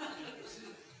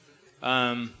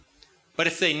 But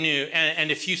if they knew,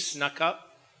 and if you snuck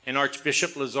up and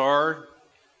Archbishop Lazar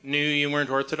knew you weren't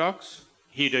Orthodox,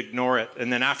 he'd ignore it.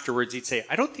 And then afterwards he'd say,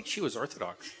 I don't think she was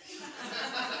Orthodox.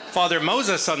 Father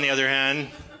Moses, on the other hand,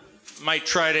 might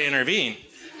try to intervene.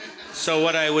 So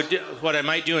what I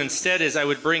might do instead is I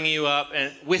would bring you up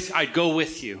and I'd go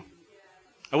with you.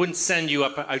 I wouldn't send you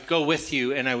up. I'd go with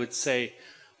you and I would say,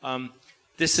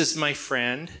 this is my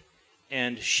friend,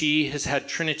 and she has had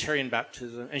Trinitarian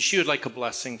baptism, and she would like a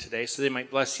blessing today, so they might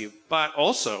bless you. But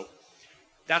also,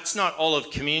 that's not all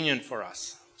of communion for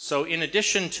us. So in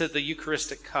addition to the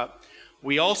Eucharistic cup,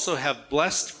 we also have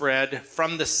blessed bread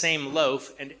from the same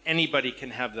loaf, and anybody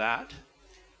can have that,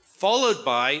 followed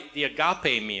by the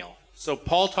agape meal. So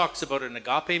Paul talks about an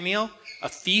agape meal, a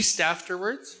feast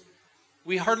afterwards.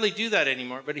 We hardly do that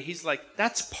anymore, but he's like,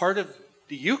 that's part of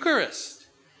the Eucharist.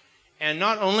 And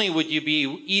not only would you be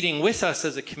eating with us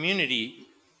as a community,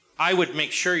 I would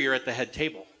make sure you're at the head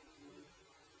table.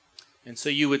 And so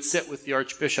you would sit with the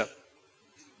Archbishop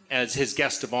as his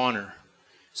guest of honor.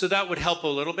 So that would help a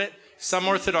little bit. Some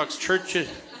Orthodox churches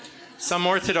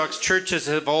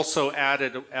have also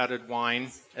added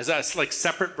wine, as that's like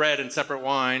separate bread and separate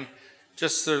wine.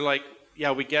 Just they're like,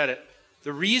 yeah, we get it.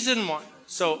 The reason why,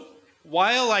 so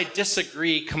while I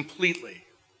disagree completely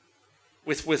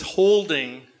with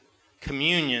withholding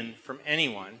communion from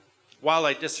anyone, while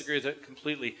I disagree with it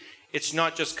completely, it's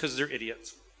not just because they're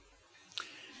idiots.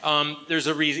 There's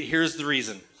a reason. Here's the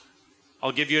reason.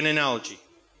 I'll give you an analogy.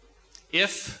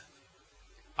 If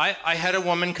I had a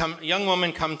young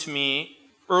woman come to me,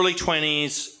 early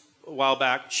 20s, a while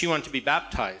back, she wanted to be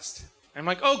baptized. I'm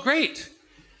like, oh, great.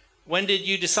 When did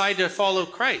you decide to follow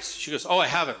Christ? She goes, oh, I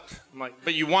haven't. I'm like,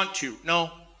 but you want to?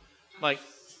 No. I'm like,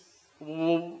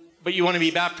 well, but you want to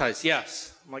be baptized?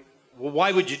 Yes. I'm like, well,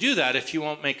 why would you do that if you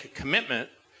won't make a commitment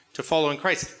to following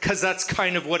Christ? Because that's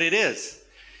kind of what it is.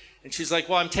 And she's like,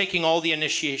 well, I'm taking all the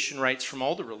initiation rites from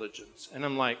all the religions. And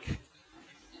I'm like,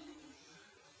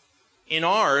 in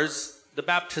ours, the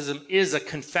baptism is a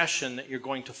confession that you're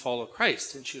going to follow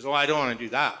Christ. And she goes, oh, I don't want to do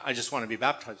that. I just want to be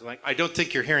baptized. I'm like, I don't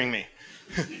think you're hearing me.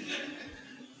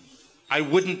 I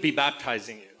wouldn't be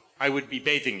baptizing you. I would be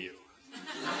bathing you.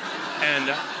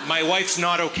 And my wife's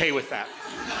not okay with that.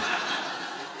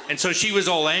 And so she was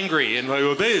all angry and like,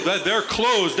 well, they're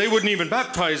closed. They wouldn't even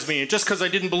baptize me just because I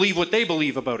didn't believe what they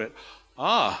believe about it.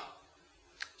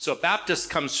 So a Baptist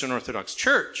comes to an Orthodox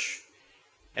church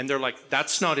and they're like,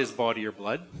 that's not his body or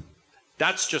blood.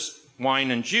 That's just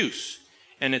wine and juice.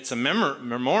 And it's a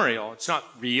memorial. It's not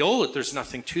real. There's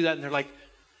nothing to that. And they're like,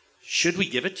 should we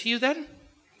give it to you then?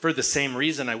 For the same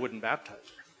reason I wouldn't baptize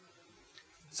her.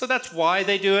 So that's why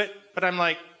they do it. But I'm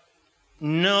like,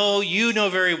 no, you know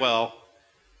very well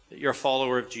that you're a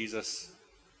follower of Jesus.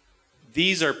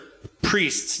 These are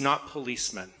priests, not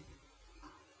policemen.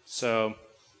 So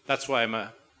that's why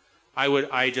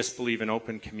I just believe in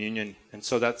open communion. And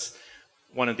so that's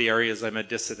one of the areas I'm a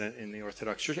dissident in the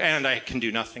Orthodox Church. And I can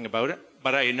do nothing about it.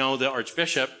 But I know the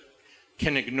Archbishop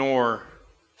can ignore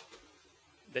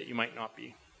that you might not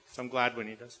be. So I'm glad when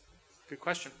he does. Good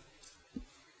question.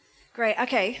 Great.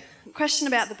 Okay. Question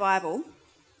about the Bible.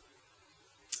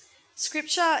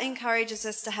 Scripture encourages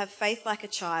us to have faith like a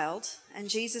child, and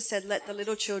Jesus said, let the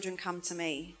little children come to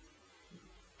me.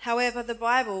 However, the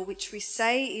Bible, which we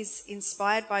say is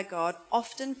inspired by God,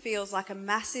 often feels like a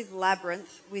massive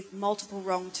labyrinth with multiple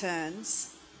wrong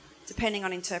turns, depending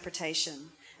on interpretation.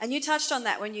 And you touched on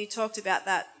that when you talked about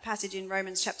that passage in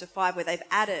Romans chapter 5 where they've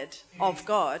added of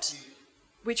God,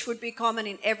 which would be common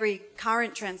in every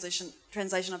current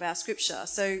translation of our scripture.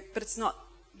 So, but it's not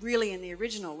really in the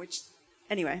original, which,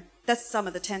 anyway, that's some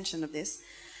of the tension of this.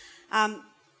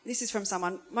 This is from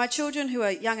someone. My children, who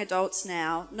are young adults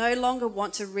now, no longer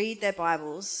want to read their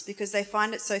Bibles because they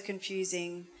find it so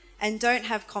confusing and don't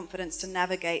have confidence to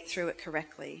navigate through it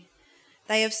correctly.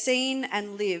 They have seen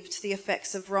and lived the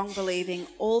effects of wrong believing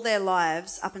all their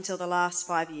lives up until the last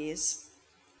 5 years.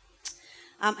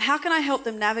 How can I help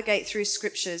them navigate through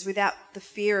scriptures without the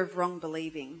fear of wrong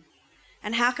believing?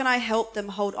 And how can I help them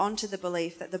hold on to the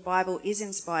belief that the Bible is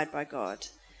inspired by God?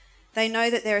 They know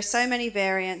that there are so many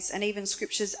variants and even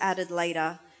scriptures added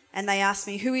later, and they ask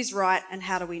me, who is right and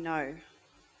how do we know?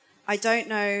 I don't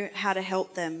know how to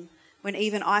help them when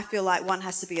even I feel like one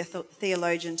has to be a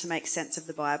theologian to make sense of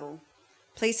the Bible.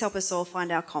 Please help us all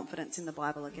find our confidence in the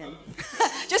Bible again.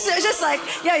 just like,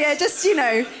 just, you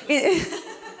know.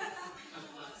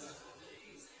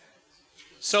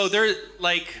 So they're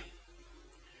like,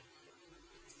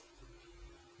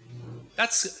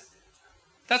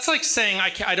 that's like saying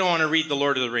I don't want to read The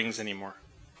Lord of the Rings anymore.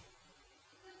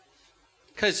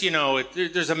 Because, you know,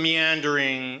 there's a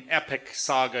meandering epic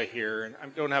saga here, and I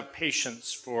don't have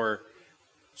patience for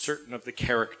certain of the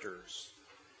characters.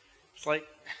 It's like,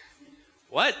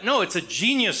 what? No, it's a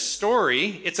genius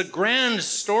story. It's a grand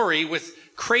story with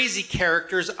crazy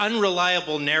characters,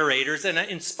 unreliable narrators, and an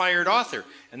inspired author.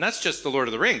 And that's just The Lord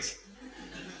of the Rings.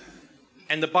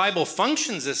 And the Bible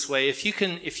functions this way if you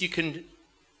can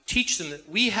teach them that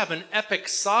we have an epic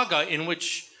saga in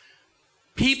which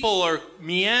People are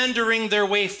meandering their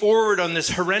way forward on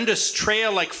this horrendous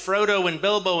trail like Frodo and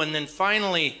Bilbo, and then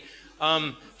finally,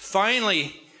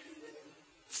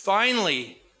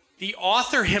 the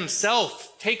author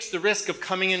himself takes the risk of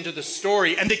coming into the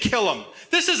story and to kill him.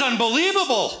 This is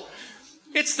unbelievable.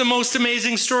 It's the most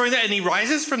amazing story and he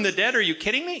rises from the dead. Are you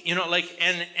kidding me? You know, like,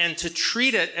 and to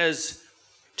treat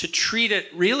it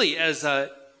really as a,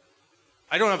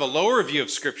 I don't have a lower view of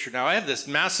Scripture now. I have this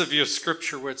massive view of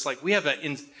Scripture where it's like we have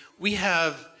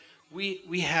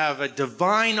a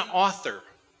divine author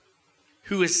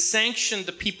who has sanctioned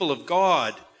the people of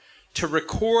God to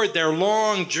record their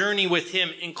long journey with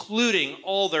him, including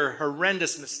all their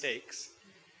horrendous mistakes.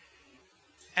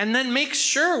 And then makes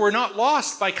sure we're not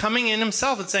lost by coming in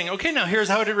himself and saying, okay, now here's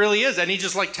how it really is. And he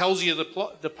just like tells you the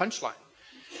punchline.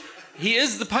 He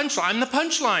is the punchline. I'm the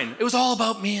punchline. It was all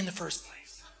about me in the first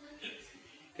place.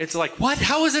 It's like, what?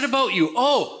 How is it about you?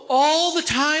 Oh, all the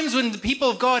times when the people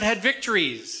of God had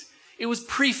victories, it was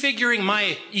prefiguring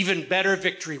my even better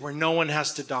victory where no one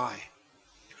has to die.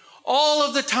 All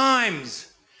of the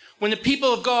times when the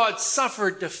people of God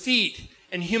suffered defeat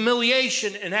and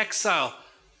humiliation and exile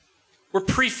were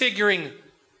prefiguring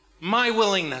my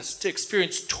willingness to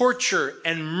experience torture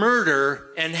and murder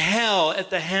and hell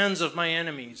at the hands of my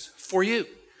enemies for you.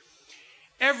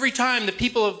 Every time the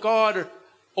people of God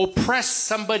oppress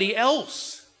somebody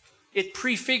else, it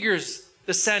prefigures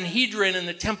the Sanhedrin and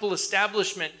the temple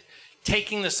establishment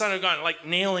taking the Son of God, like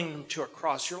nailing them to a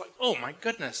cross. You're like, oh my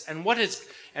goodness. And what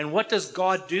does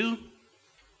God do?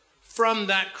 From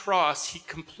that cross, he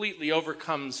completely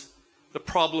overcomes the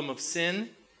problem of sin,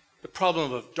 the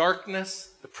problem of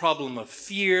darkness, the problem of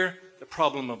fear, the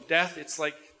problem of death. It's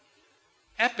like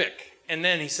epic. And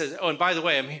then he says, oh, and by the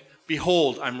way,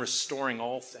 behold, I'm restoring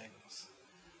all things.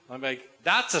 I'm like,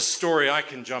 that's a story I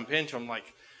can jump into. I'm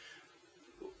like,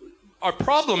 our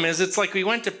problem is it's like we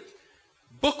went to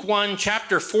Book 1,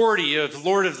 Chapter 40 of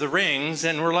Lord of the Rings,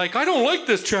 and we're like, I don't like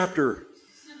this chapter.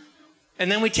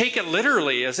 And then we take it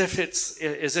literally as if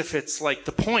it's like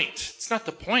the point. It's not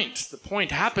the point. The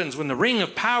point happens when the ring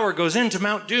of power goes into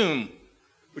Mount Doom,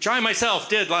 which I myself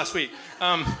did last week.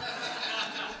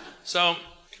 So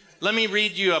let me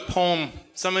read you a poem.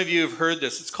 Some of you have heard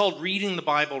this. It's called Reading the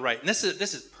Bible Right. And this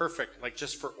is perfect, like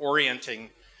just for orienting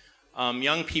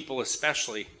young people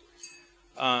especially.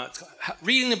 It's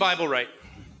Reading the Bible Right.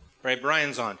 Right,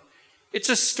 Brian's on. It's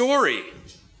a story.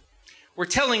 We're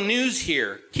telling news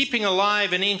here, keeping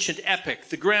alive an ancient epic,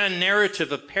 the grand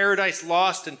narrative of paradise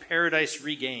lost and paradise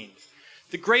regained.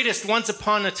 The greatest once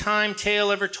upon a time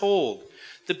tale ever told.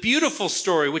 The beautiful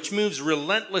story which moves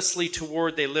relentlessly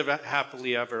toward they live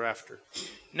happily ever after.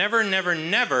 Never, never,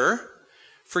 never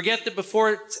forget that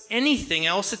before it's anything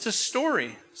else, it's a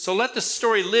story. So let the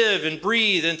story live and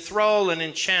breathe, enthrall and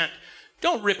enchant.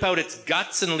 Don't rip out its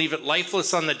guts and leave it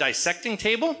lifeless on the dissecting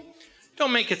table.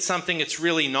 Don't make it something it's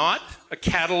really not, a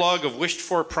catalog of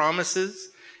wished-for promises,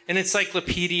 an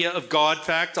encyclopedia of God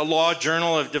facts, a law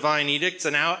journal of divine edicts,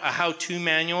 a how-to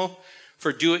manual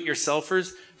for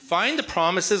do-it-yourselfers. Find the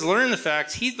promises, learn the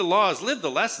facts, heed the laws, live the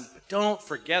lessons, but don't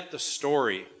forget the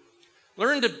story.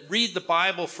 Learn to read the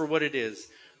Bible for what it is.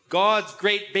 God's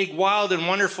great, big, wild, and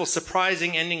wonderful,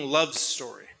 surprising ending love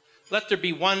story. Let there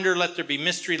be wonder, let there be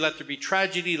mystery, let there be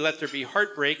tragedy, let there be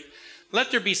heartbreak,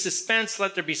 let there be suspense,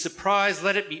 let there be surprise,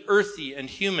 let it be earthy and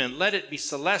human, let it be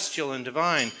celestial and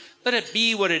divine. Let it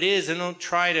be what it is and don't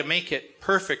try to make it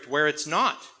perfect where it's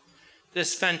not.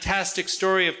 This fantastic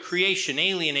story of creation,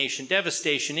 alienation,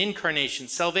 devastation, incarnation,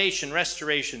 salvation,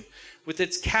 restoration, with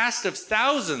its cast of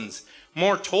thousands,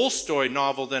 more Tolstoy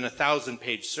novel than a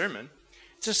 1,000-page sermon.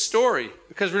 It's a story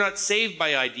because we're not saved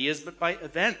by ideas but by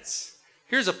events.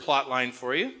 Here's a plot line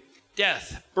for you.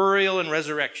 Death, burial, and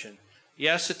resurrection.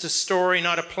 Yes, it's a story,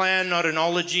 not a plan, not an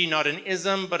ology, not an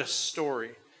ism, but a story.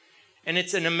 And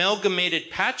it's an amalgamated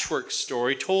patchwork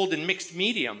story told in mixed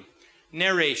medium.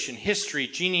 Narration, history,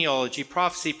 genealogy,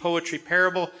 prophecy, poetry,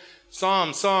 parable,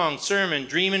 psalm, song, sermon,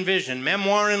 dream and vision,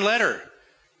 memoir and letter.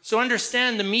 So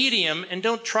understand the medium and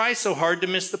don't try so hard to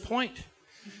miss the point.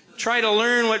 Try to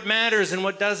learn what matters and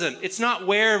what doesn't. It's not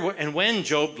where and when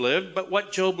Job lived, but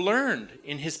what Job learned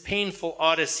in his painful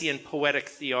odyssey and poetic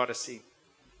theodicy.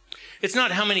 It's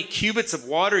not how many cubits of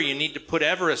water you need to put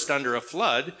Everest under a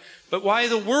flood, but why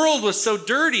the world was so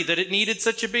dirty that it needed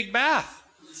such a big bath.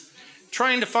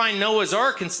 Trying to find Noah's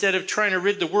Ark instead of trying to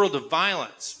rid the world of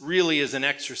violence really is an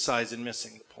exercise in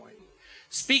missing the point.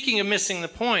 Speaking of missing the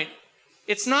point,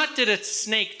 it's not did a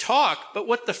snake talk, but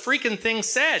what the freaking thing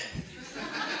said.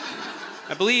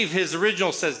 I believe his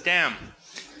original says, damn.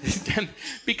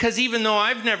 Because even though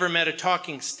I've never met a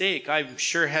talking snake, I've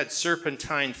sure had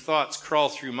serpentine thoughts crawl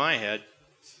through my head.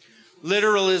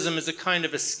 Literalism is a kind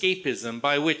of escapism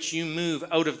by which you move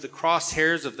out of the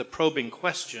crosshairs of the probing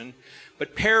question,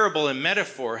 but parable and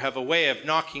metaphor have a way of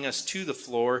knocking us to the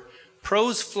floor.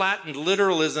 Prose-flattened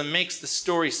literalism makes the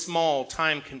story small,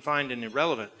 time-confined, and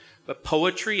irrelevant. But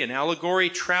poetry and allegory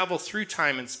travel through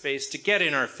time and space to get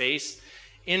in our face.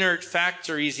 Inert facts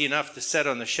are easy enough to set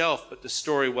on the shelf, but the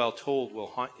story well told will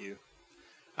haunt you.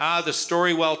 The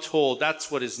story well told, that's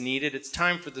what is needed. It's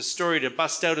time for the story to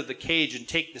bust out of the cage and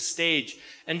take the stage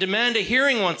and demand a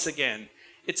hearing once again.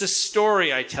 It's a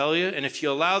story, I tell you, and if you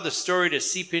allow the story to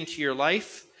seep into your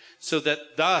life so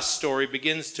that the story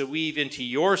begins to weave into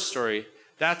your story,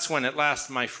 that's when at last,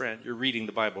 my friend, you're reading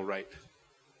the Bible right.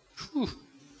 Whew.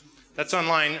 That's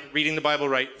online. Reading the Bible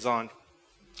right is on.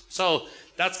 So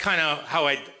that's kind of how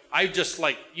I just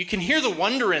like, you can hear the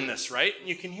wonder in this, right?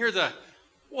 You can hear the,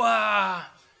 wow.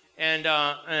 And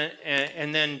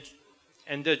then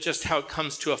just how it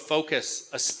comes to a focus,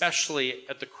 especially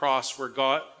at the cross where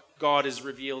God is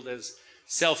revealed as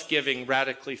self-giving,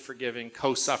 radically forgiving,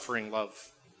 co-suffering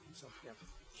love. So, yeah.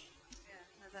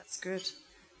 No, that's good.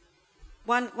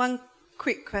 One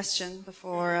quick question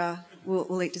before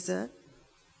we'll eat dessert.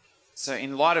 So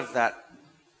in light of that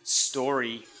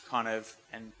story kind of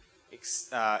and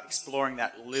exploring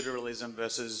that literalism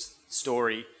versus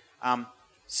story,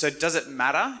 so does it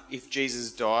matter if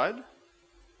Jesus died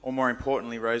or more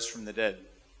importantly rose from the dead?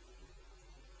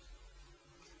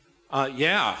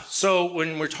 Yeah. So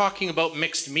when we're talking about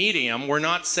mixed medium, we're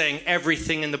not saying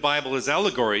everything in the Bible is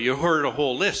allegory. You heard a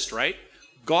whole list, right?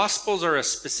 Gospels are a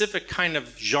specific kind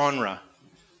of genre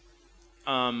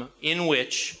in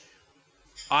which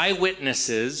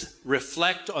eyewitnesses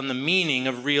reflect on the meaning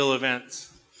of real events.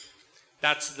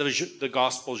 That's the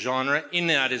gospel genre. In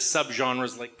that is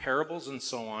subgenres like parables and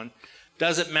so on.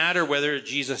 Does it matter whether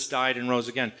Jesus died and rose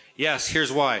again? Yes,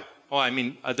 here's why. Well, I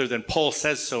mean, other than Paul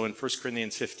says so in 1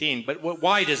 Corinthians 15. But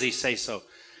why does he say so?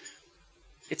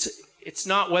 It's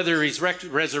not whether he's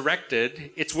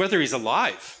resurrected. It's whether he's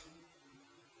alive.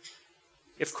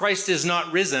 If Christ is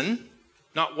not risen,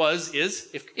 not was, is.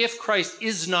 If Christ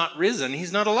is not risen,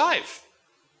 he's not alive.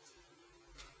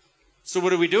 So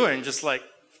what are we doing? Just like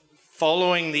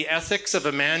following the ethics of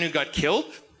a man who got killed?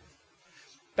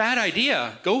 Bad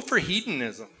idea. Go for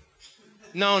hedonism.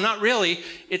 No, not really.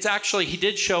 It's actually, he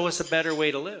did show us a better way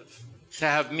to live, to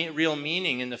have real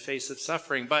meaning in the face of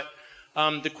suffering. But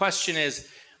the question is,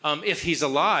 if he's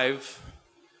alive,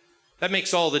 that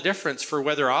makes all the difference for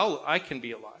whether I can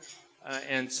be alive.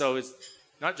 And so it's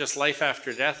not just life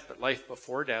after death, but life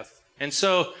before death. And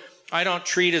so I don't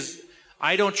treat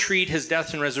his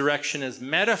death and resurrection as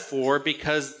metaphor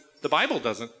because the Bible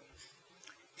doesn't.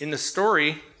 In the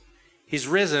story, he's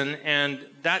risen, and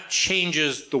that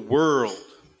changes the world.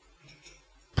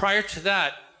 Prior to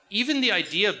that, even the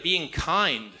idea of being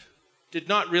kind did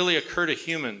not really occur to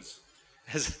humans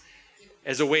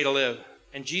as a way to live.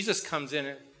 And Jesus comes in,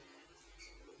 and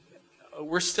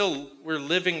we're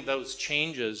living those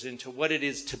changes into what it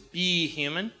is to be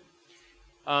human.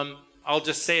 I'll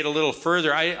just say it a little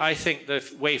further. I think the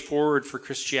way forward for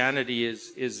Christianity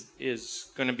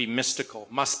is going to be mystical,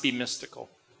 must be mystical.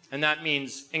 And that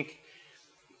means,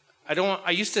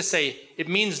 I used to say, it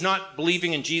means not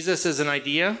believing in Jesus as an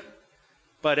idea,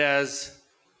 but as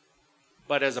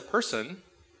a person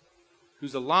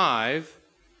who's alive,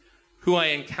 who I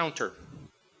encounter.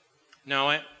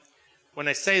 Now, when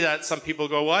I say that, some people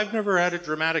go, well, I've never had a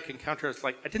dramatic encounter. It's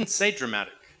like, I didn't say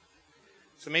dramatic.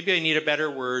 So maybe I need a better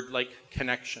word like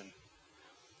connection.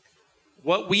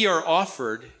 What we are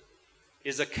offered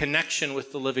is a connection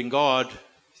with the living God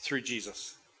through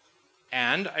Jesus.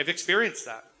 And I've experienced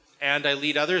that. And I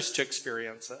lead others to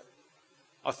experience it.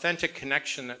 Authentic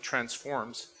connection that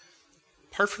transforms.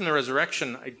 Apart from the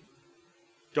resurrection, I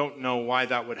don't know why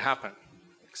that would happen,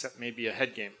 except maybe a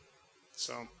head game.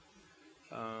 So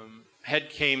head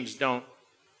games don't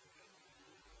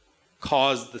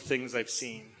cause the things I've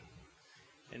seen.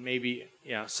 And maybe,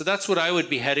 yeah. So that's what I would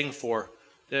be heading for.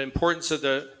 The importance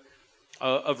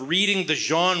of reading the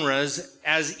genres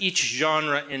as each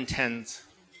genre intends.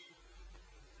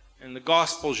 And the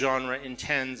gospel genre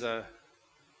intends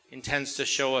to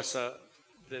show us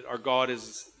that our God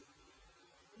is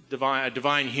divine, a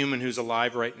divine human who's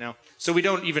alive right now. So we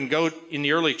don't even go, in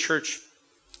the early church,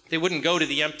 they wouldn't go to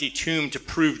the empty tomb to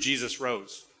prove Jesus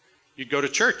rose. You'd go to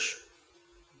church.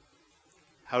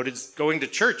 How did going to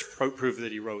church prove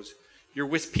that he rose? You're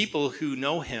with people who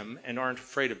know him and aren't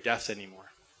afraid of death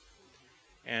anymore.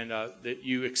 And that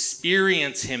you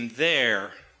experience him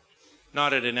there,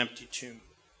 not at an empty tomb.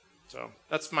 So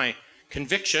that's my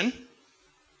conviction.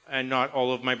 And not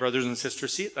all of my brothers and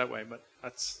sisters see it that way, but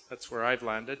that's where I've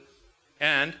landed.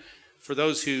 And for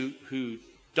those who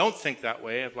don't think that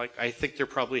way, I think they're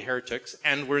probably heretics,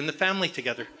 and we're in the family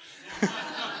together.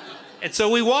 And so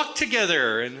we walk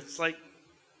together, and it's like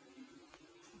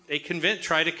they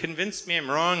try to convince me I'm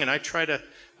wrong, and I try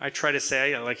to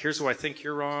say, like, here's why I think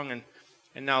you're wrong,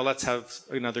 and now let's have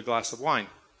another glass of wine.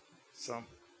 So,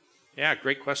 yeah,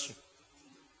 great question.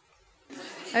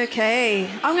 Okay,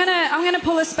 I'm gonna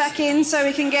pull us back in so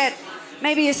we can get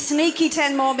maybe a sneaky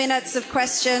 10 more minutes of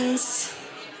questions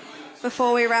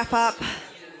before we wrap up.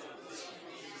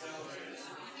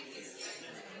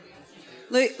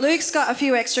 Luke's got a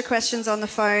few extra questions on the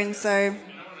phone, so...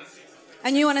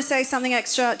 And you want to say something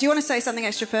extra? Do you want to say something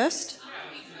extra first?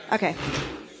 Okay.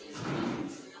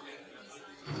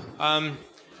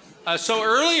 So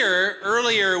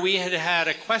earlier we had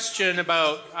a question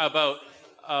about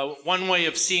one way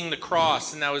of seeing the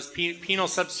cross, and that was penal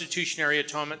substitutionary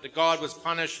atonement. That God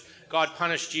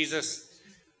punished Jesus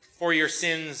for your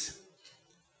sins,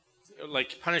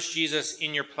 like punish Jesus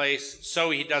in your place, so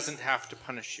he doesn't have to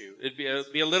punish you. It'd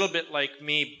be a little bit like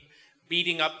me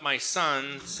beating up my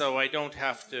son so I don't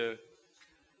have to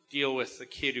deal with the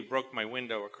kid who broke my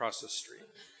window across the street.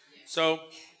 So,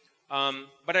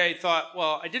 but I thought,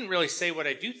 well, I didn't really say what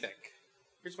I do think.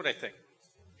 Here's what I think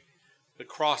the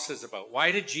cross is about.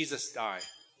 Why did Jesus die?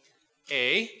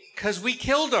 Because we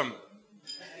killed him.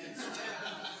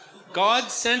 God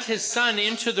sent his son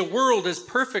into the world as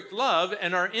perfect love,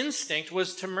 and our instinct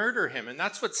was to murder him. And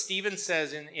that's what Stephen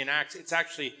says in Acts. It's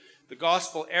actually the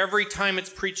gospel, every time it's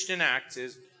preached in Acts,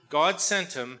 is God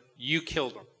sent him, you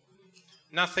killed him.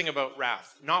 Nothing about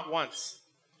wrath, not once.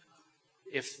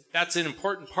 If that's an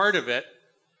important part of it,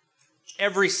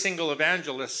 every single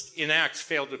evangelist in Acts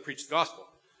failed to preach the gospel.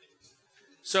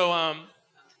 So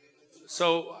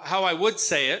how I would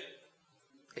say it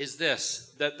is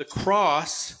this, that the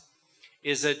cross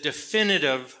is a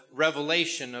definitive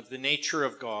revelation of the nature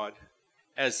of God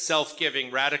as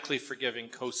self-giving, radically forgiving,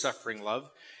 co-suffering love.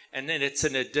 And then it's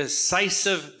a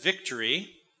decisive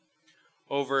victory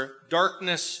over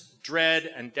darkness,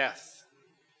 dread, and death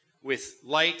with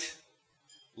light,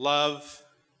 love,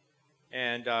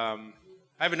 and I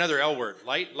have another L word,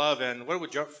 light, love, and what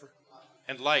would you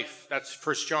and life. That's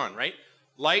 1 John, right?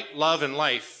 Light, love, and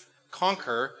life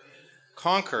conquer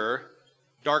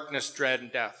darkness, dread,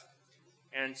 and death.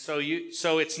 And so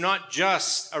it's not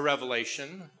just a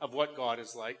revelation of what God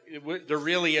is like. There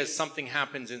really is something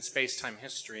happens in space-time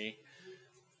history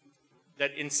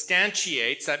that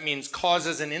instantiates, that means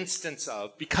causes an instance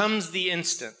of, becomes the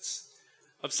instance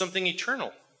of something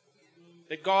eternal.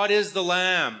 That God is the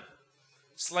Lamb,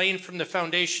 slain from the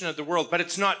foundation of the world. But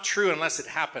it's not true unless it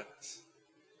happens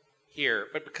here.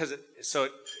 But because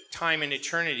time and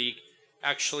eternity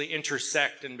actually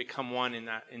intersect and become one in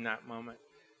that moment.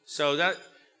 So that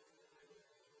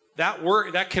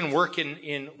can work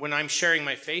in when I'm sharing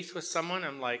my faith with someone.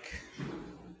 I'm like,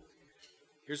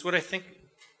 here's what I think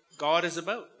God is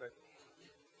about.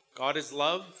 God is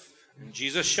love, and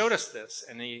Jesus showed us this,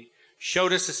 and he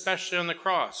showed us especially on the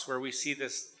cross where we see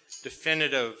this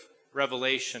definitive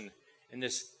revelation and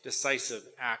this decisive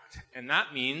act. And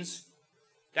that means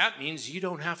you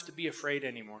don't have to be afraid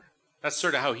anymore. That's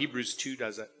sort of how Hebrews 2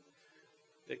 does it.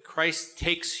 That Christ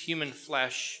takes human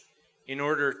flesh in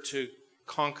order to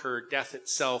conquer death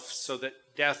itself so that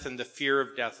death and the fear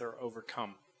of death are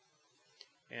overcome.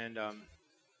 And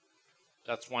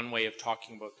that's one way of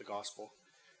talking about the gospel.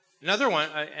 Another one,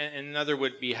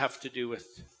 would have to do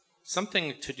with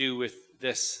something to do with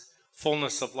this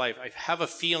fullness of life. I have a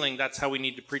feeling that's how we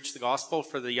need to preach the gospel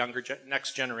for the younger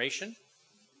next generation.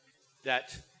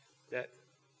 That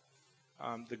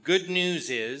the good news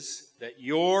is that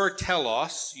your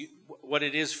telos, what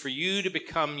it is for you to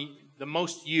become the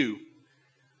most you,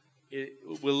 it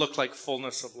will look like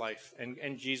fullness of life.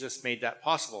 And Jesus made that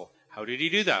possible. How did he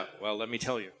do that? Well, let me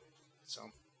tell you.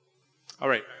 So, all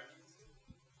right.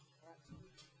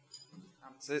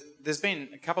 So there's been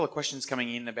a couple of questions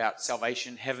coming in about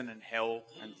salvation, heaven and hell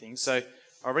and things. So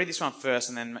I'll read this one first,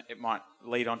 and then it might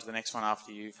lead on to the next one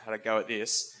after you've had a go at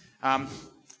this.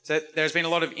 So there's been a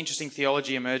lot of interesting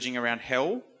theology emerging around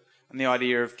hell and the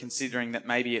idea of considering that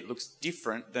maybe it looks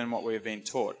different than what we've been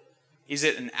taught. Is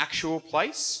it an actual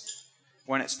place?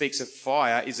 When it speaks of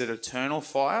fire, is it eternal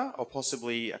fire or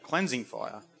possibly a cleansing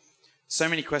fire? So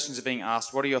many questions are being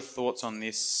asked. What are your thoughts on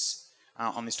this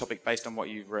topic based on what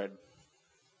you've read?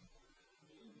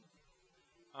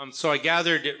 So I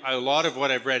gathered a lot of what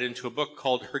I've read into a book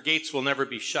called Her Gates Will Never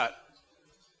Be Shut.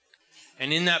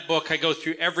 And in that book, I go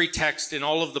through every text in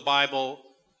all of the Bible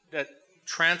that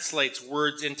translates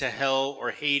words into hell or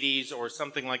Hades or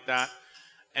something like that,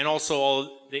 and also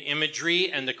all the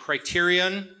imagery and the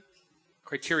criteria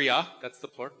criteria, that's the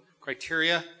plural,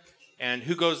 criteria, and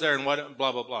who goes there and what,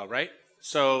 blah, blah, blah, right?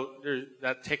 So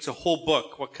that takes a whole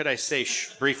book. What could I say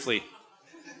briefly?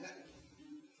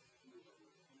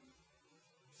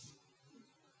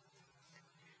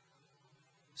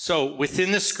 So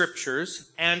within the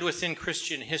scriptures and within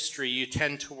Christian history, you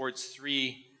tend towards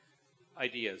three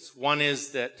ideas. One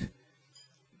is that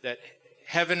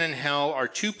heaven and hell are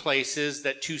two places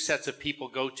that two sets of people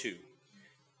go to.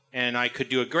 And I could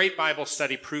do a great Bible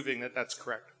study proving that that's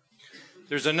correct.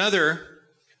 There's another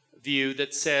view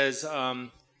that says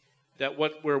that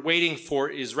what we're waiting for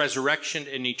is resurrection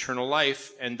and eternal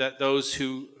life, and that those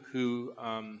who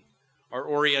are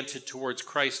oriented towards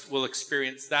Christ will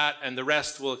experience that, and the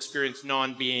rest will experience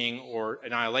non-being or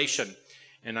annihilation.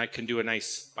 And I can do a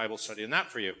nice Bible study on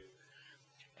that for you.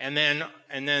 And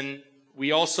then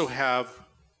we also have,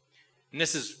 and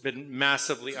this has been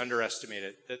massively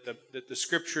underestimated, that the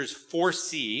scriptures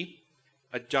foresee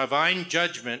a divine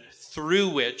judgment through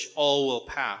which all will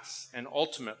pass, and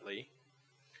ultimately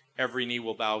every knee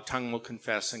will bow, tongue will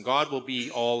confess, and God will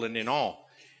be all and in all.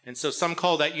 And so some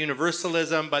call that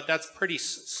universalism, but that's pretty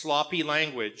sloppy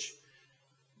language,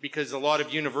 because a lot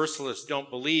of universalists don't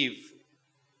believe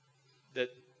that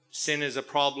sin is a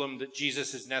problem, that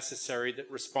Jesus is necessary, that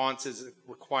response is a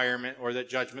requirement, or that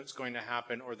judgment's going to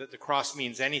happen, or that the cross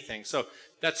means anything. So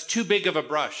that's too big of a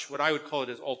brush. What I would call it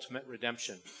is ultimate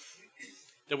redemption.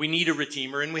 That we need a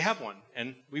redeemer, and we have one,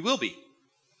 and we will be.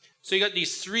 So you got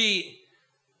these three,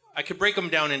 I could break them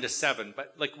down into 7,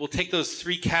 but like we'll take those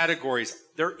 3 categories.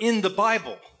 They're in the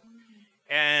Bible,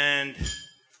 and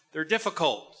they're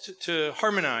difficult to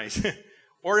harmonize,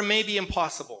 or it may be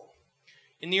impossible.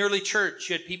 In the early church,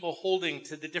 you had people holding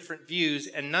to the different views,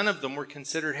 and none of them were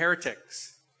considered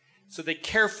heretics. So they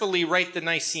carefully write the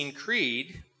Nicene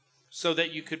Creed so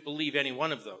that you could believe any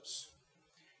one of those.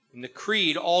 In the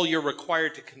Creed, all you're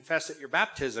required to confess at your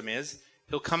baptism is,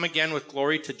 He'll come again with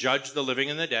glory to judge the living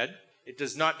and the dead. It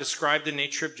does not describe the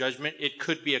nature of judgment. It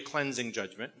could be a cleansing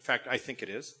judgment. In fact, I think it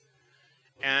is.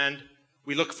 And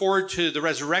we look forward to the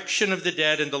resurrection of the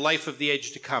dead and the life of the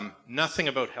age to come. Nothing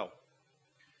about hell.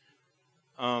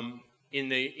 In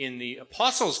the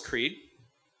Apostles' Creed,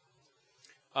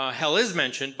 hell is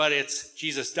mentioned, but it's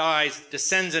Jesus dies,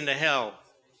 descends into hell,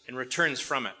 and returns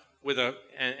from it,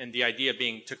 and the idea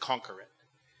being to conquer it,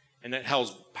 and that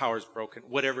hell's power is broken,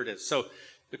 whatever it is. So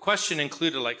the question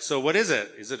included, so what is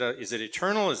it? Is it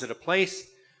eternal? Is it a place?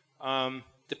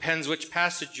 Depends which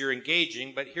passage you're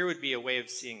engaging, but here would be a way of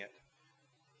seeing it.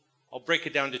 I'll break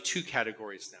it down to 2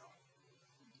 categories now.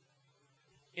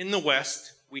 In the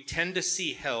West, we tend to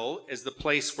see hell as the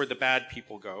place where the bad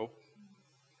people go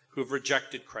who have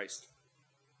rejected Christ.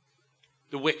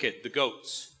 The wicked, the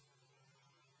goats.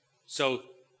 So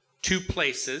 2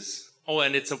 places. Oh,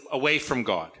 and it's away from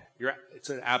God. It's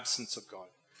an absence of God.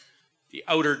 The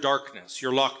outer darkness.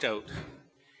 You're locked out.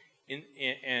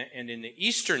 And in the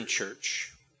Eastern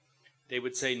Church, they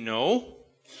would say, no.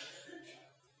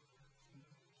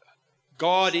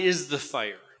 God is the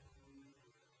fire.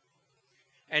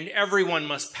 And everyone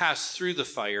must pass through the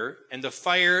fire, and the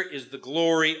fire is the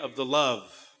glory of the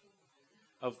love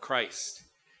of Christ.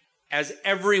 As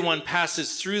everyone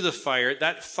passes through the fire,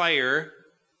 that fire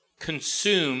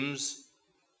consumes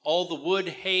all the wood,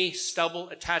 hay, stubble,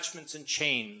 attachments, and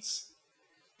chains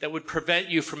that would prevent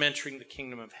you from entering the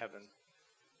kingdom of heaven.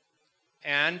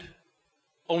 And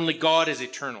only God is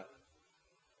eternal.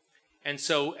 And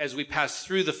so as we pass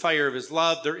through the fire of His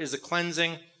love, there is a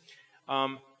cleansing.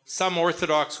 Some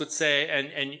Orthodox would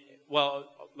say, well,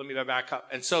 let me back up.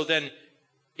 And so then,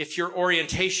 if your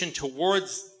orientation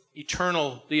towards the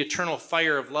eternal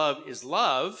fire of love is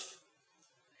love,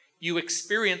 you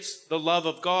experience the love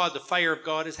of God, the fire of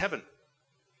God is heaven.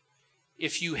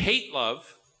 If you hate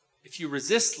love, if you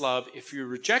resist love, if you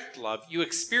reject love, you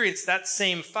experience that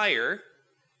same fire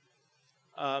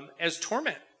as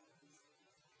torment.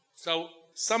 So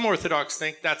some Orthodox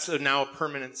think that's now a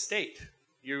permanent state.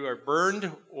 You are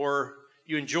burned, or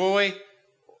you enjoy,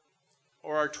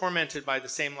 or are tormented by the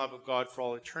same love of God for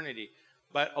all eternity.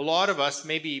 But a lot of us,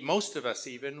 maybe most of us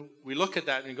even, we look at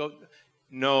that and go,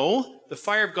 no, the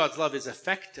fire of God's love is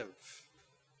effective.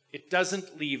 It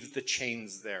doesn't leave the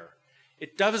chains there.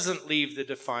 It doesn't leave the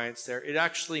defiance there. It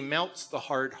actually melts the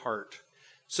hard heart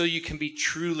so you can be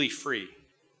truly free.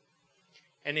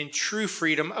 And in true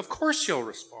freedom, of course you'll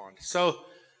respond. So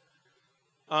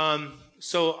I'm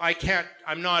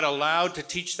not allowed to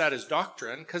teach that as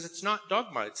doctrine because it's not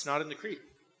dogma. It's not in the creed.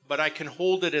 But I can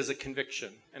hold it as a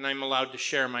conviction, and I'm allowed to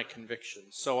share my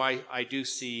convictions. So I do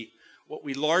see what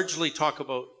we largely talk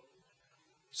about.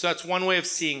 So that's one way of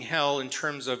seeing hell in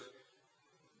terms of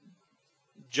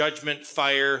judgment,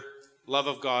 fire, love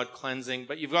of God, cleansing.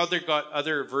 But you've got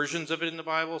other versions of it in the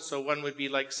Bible. So one would be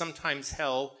like, sometimes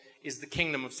hell is the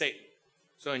kingdom of Satan.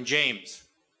 So in James,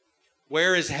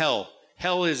 where is hell?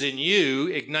 Hell is in you,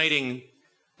 igniting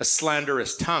a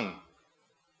slanderous tongue.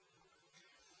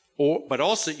 But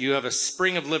also you have a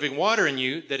spring of living water in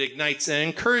you that ignites an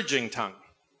encouraging tongue.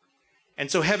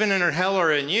 And so heaven and hell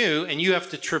are in you, and you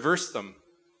have to traverse them.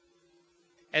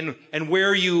 And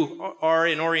where you are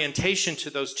in orientation to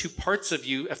those two parts of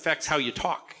you affects how you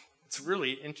talk. It's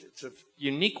a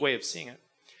unique way of seeing it.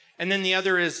 And then the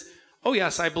other is, oh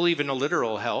yes, I believe in a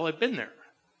literal hell. I've been there.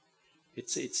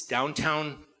 It's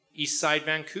downtown East Side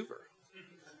Vancouver,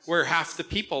 where half the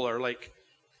people are like,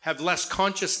 have less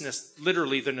consciousness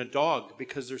literally than a dog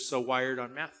because they're so wired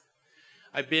on meth.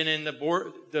 I've been in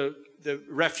the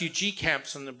refugee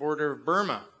camps on the border of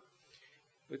Burma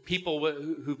with people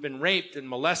who've been raped and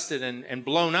molested and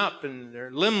blown up, and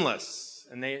they're limbless,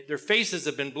 and their faces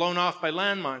have been blown off by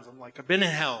landmines. I'm like, I've been in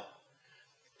hell.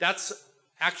 That's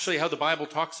actually how the Bible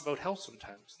talks about hell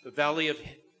sometimes. The valley of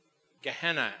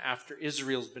Gehenna after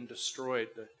Israel's been destroyed.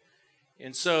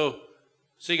 And so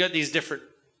you got these different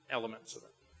elements of it.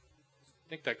 I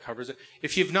think that covers it.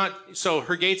 If you've not, so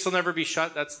Her Gates Will Never Be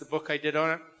Shut, that's the book I did on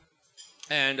it.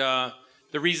 And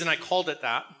the reason I called it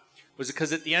that was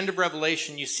because at the end of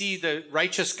Revelation, you see the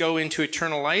righteous go into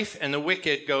eternal life, and the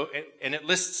wicked go, and it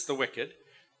lists the wicked,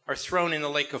 are thrown in the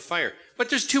lake of fire. But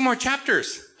there's 2 more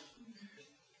chapters.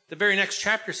 The very next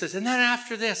chapter says, and then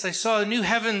after this, I saw a new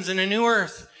heavens and a new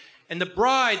earth, and the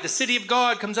bride, the city of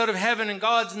God, comes out of heaven, and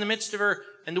God's in the midst of her,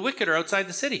 and the wicked are outside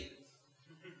the city.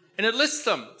 And it lists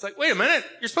them. It's like, wait a minute,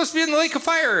 you're supposed to be in the lake of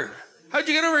fire. How'd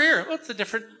you get over here? Well, it's a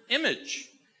different image.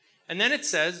 And then it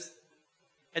says,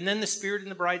 and then the Spirit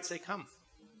and the bride say, come.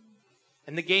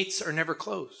 And the gates are never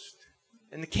closed.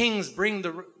 And the kings bring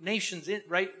the nations in,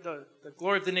 right, the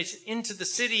glory of the nation into the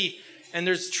city. And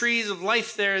there's trees of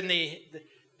life there, and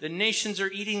the nations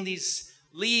are eating these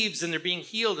leaves, and they're being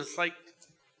healed. It's like,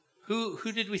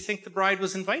 who did we think the bride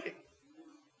was inviting?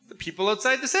 The people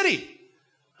outside the city.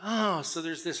 Oh, so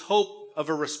there's this hope of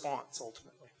a response,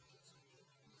 ultimately.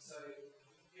 So,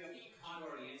 you can't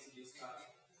already answer this, but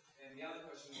and the other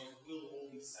question was, will all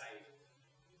be saved?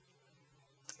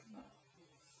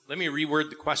 Let me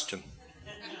reword the question.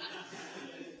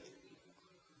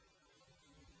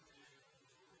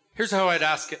 Here's how I'd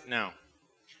ask it now.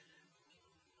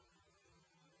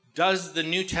 Does the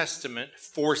New Testament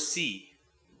foresee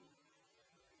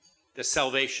the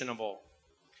salvation of all?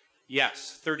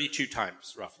 Yes, 32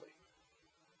 times, roughly.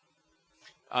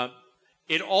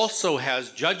 It also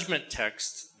has judgment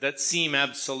texts that seem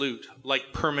absolute,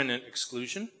 like permanent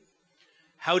exclusion.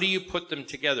 How do you put them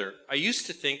together? I used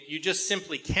to think you just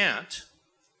simply can't,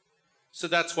 so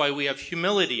that's why we have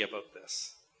humility about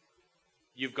this.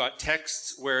 You've got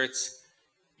texts where it's,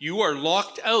 you are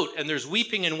locked out, and there's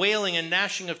weeping and wailing and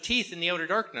gnashing of teeth in the outer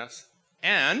darkness,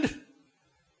 and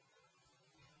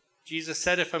Jesus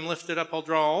said, if I'm lifted up, I'll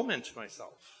draw all men to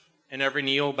myself. And every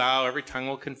knee will bow, every tongue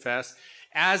will confess.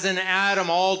 As in Adam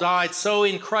all died, so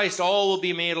in Christ all will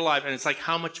be made alive. And it's like,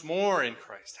 how much more in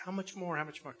Christ? How much more? How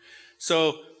much more?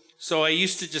 So I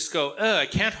used to just go, I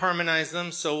can't harmonize them,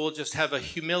 so we'll just have a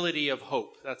humility of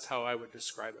hope. That's how I would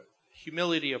describe it.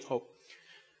 Humility of hope.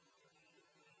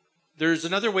 There's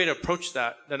another way to approach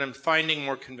that I'm finding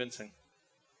more convincing.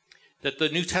 That the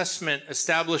New Testament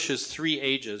establishes 3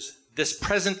 ages. This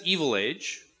present evil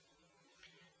age,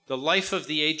 the life of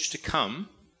the age to come,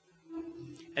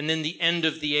 and then the end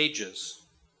of the ages.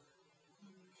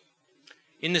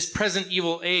 In this present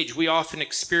evil age, we often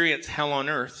experience hell on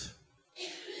earth.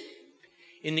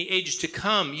 In the age to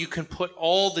come, you can put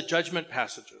all the judgment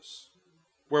passages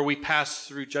where we pass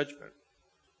through judgment.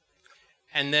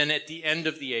 And then at the end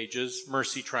of the ages,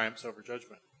 mercy triumphs over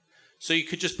judgment. So you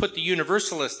could just put the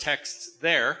universalist texts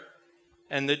there,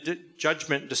 and the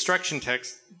judgment destruction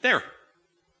text there.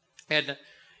 And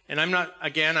I'm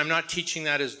not teaching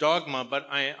that as dogma, but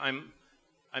I'm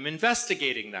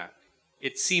investigating that.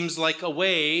 It seems like a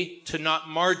way to not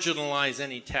marginalize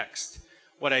any text.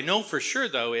 What I know for sure,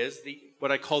 though, is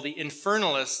what I call the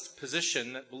infernalist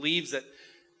position that believes that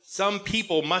some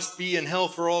people must be in hell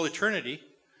for all eternity,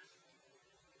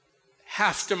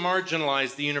 have to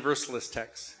marginalize the universalist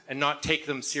texts and not take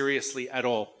them seriously at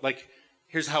all. Like,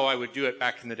 here's how I would do it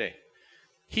back in the day.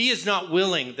 He is not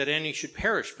willing that any should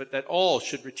perish, but that all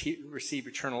should receive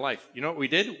eternal life. You know what we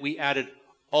did? We added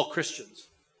all Christians.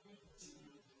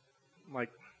 Like,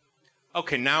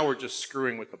 okay, now we're just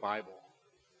screwing with the Bible.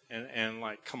 And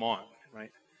like, come on,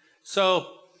 right? So,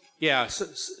 yeah,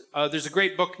 there's a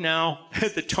great book now.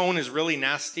 The tone is really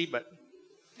nasty, but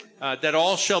That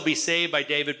All Shall Be Saved by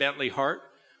David Bentley Hart.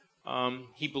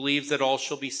 He believes that all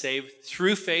shall be saved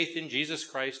through faith in Jesus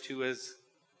Christ, who has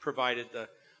provided the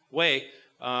way.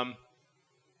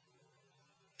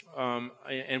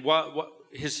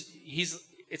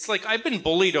 It's like I've been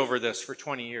bullied over this for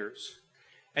 20 years.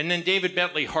 And then David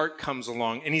Bentley Hart comes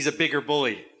along, and he's a bigger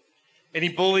bully. And he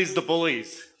bullies the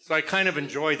bullies. So I kind of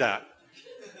enjoy that.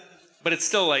 But it's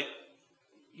still like,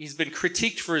 he's been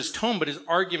critiqued for his tone, but his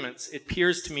arguments, it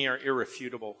appears to me, are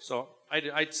irrefutable. So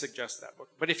I'd suggest that book.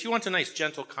 But if you want a nice,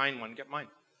 gentle, kind one, get mine.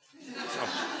 So.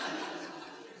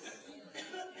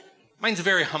 Mine's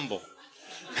very humble.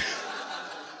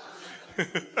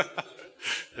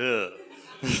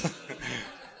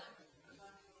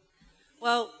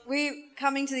 Well, we're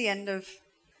coming to the end of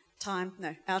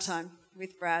our time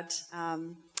with Brad.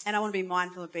 And I want to be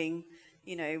mindful of being,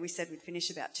 we said we'd finish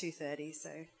about 2:30. So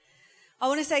I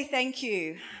want to say thank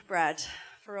you, Brad,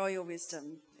 for all your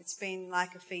wisdom. It's been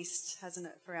like a feast, hasn't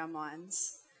it, for our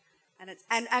minds?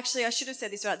 And actually, I should have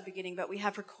said this right at the beginning, but we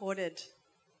have recorded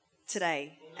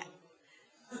today.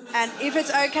 And if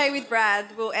it's okay with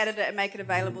Brad, we'll edit it and make it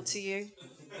available to you.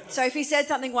 So if he said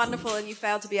something wonderful and you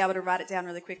failed to be able to write it down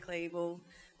really quickly, we'll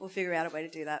figure out a way to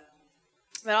do that.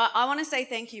 But I want to say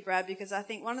thank you, Brad, because I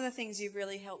think one of the things you've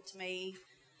really helped me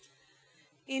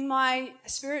in my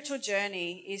spiritual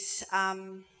journey is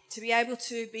to be able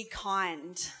to be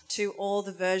kind to all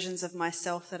the versions of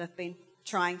myself that have been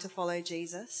trying to follow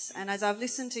Jesus. And as I've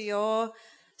listened to your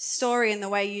story and the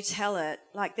way you tell it,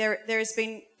 like there has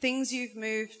been things you've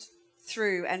moved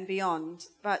through and beyond,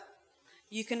 but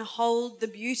you can hold the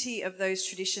beauty of those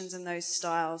traditions and those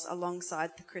styles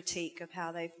alongside the critique of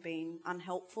how they've been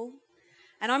unhelpful.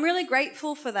 And I'm really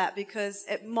grateful for that because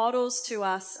it models to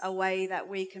us a way that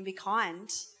we can be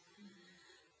kind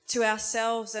to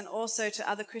ourselves and also to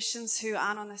other Christians who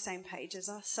aren't on the same page as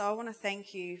us. So I want to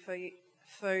thank you for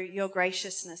your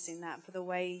graciousness in that, for the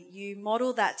way you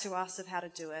model that to us of how to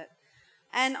do it.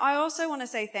 And I also want to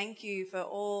say thank you for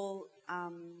all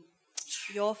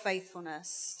your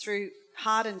faithfulness through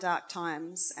hard and dark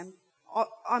times, and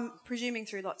I'm presuming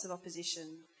through lots of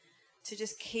opposition, to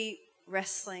just keep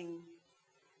wrestling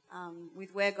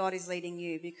with where God is leading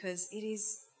you, because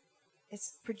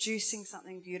it's producing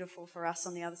something beautiful for us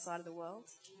on the other side of the world.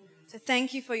 So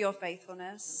thank you for your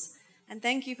faithfulness, and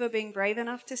thank you for being brave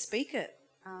enough to speak it,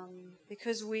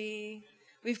 because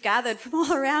we've gathered from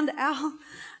all around our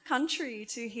country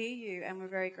to hear you, and we're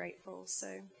very grateful.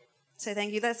 So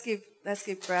thank you. Let's give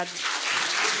Brad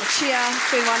a cheer.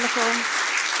 It's been wonderful.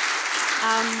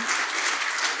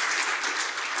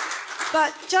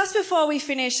 But just before we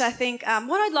finish, I think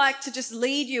what I'd like to just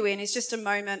lead you in is just a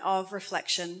moment of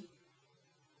reflection.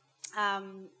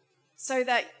 So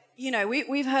that,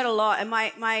 we've heard a lot, and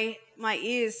my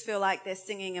ears feel like they're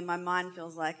singing and my mind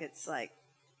feels like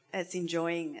it's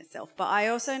enjoying itself. But I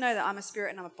also know that I'm a spirit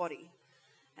and I'm a body.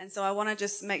 And so I want to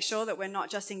just make sure that we're not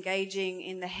just engaging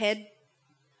in the head,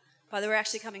 but that we're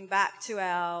actually coming back to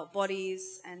our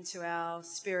bodies and to our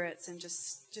spirits and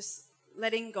just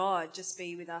letting God just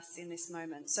be with us in this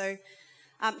moment. So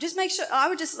just make sure, I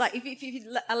would just like, if you'd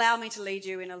allow me to lead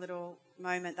you in a little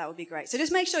moment, that would be great. So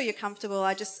just make sure you're comfortable.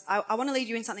 I want to lead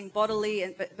you in something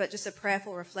bodily, but just a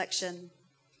prayerful reflection.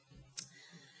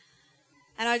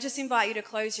 And I just invite you to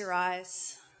close your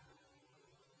eyes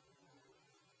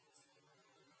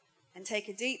and take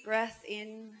a deep breath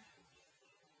in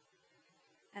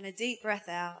and a deep breath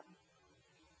out.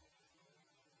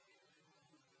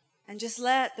 And just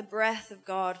let the breath of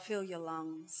God fill your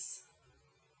lungs.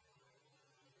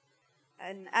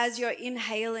 And as you're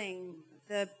inhaling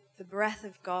the breath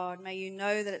of God, may you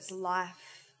know that it's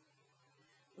life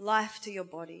to your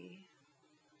body,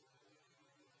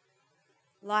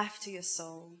 life to your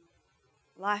soul,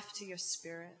 life to your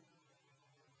spirit.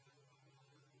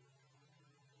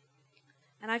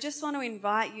 And I just want to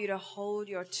invite you to hold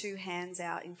your two hands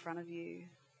out in front of you.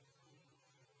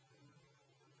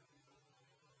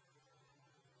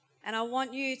 And I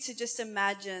want you to just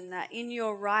imagine that in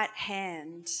your right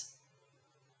hand,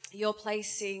 you're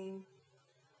placing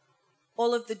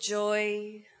all of the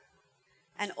joy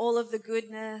and all of the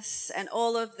goodness and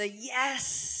all of the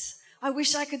yes, I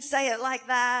wish I could say it like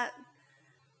that,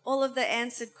 all of the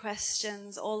answered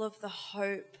questions, all of the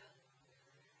hope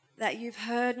that you've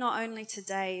heard not only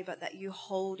today, but that you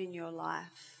hold in your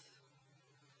life.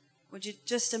 Would you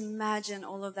just imagine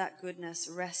all of that goodness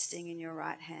resting in your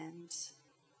right hand?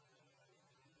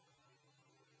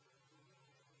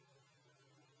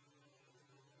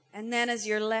 And then as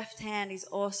your left hand is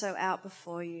also out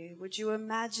before you, would you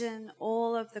imagine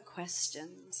all of the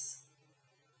questions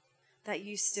that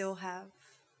you still have?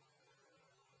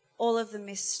 all of the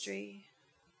mystery,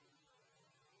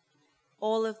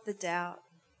 all of the doubt,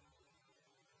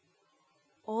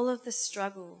 all of the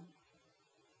struggle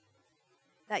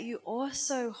that you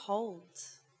also hold.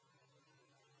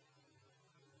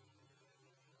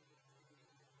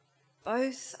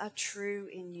 Both are true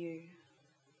in you,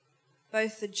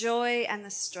 both the joy and the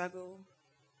struggle,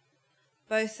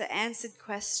 both the answered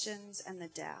questions and the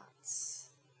doubts,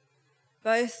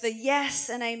 both the yes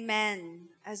and amen,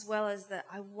 as well as the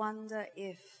I wonder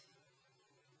if.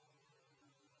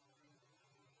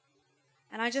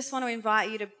 And I just want to invite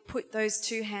you to put those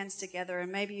two hands together,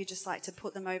 and maybe you just like to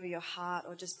put them over your heart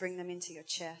or just bring them into your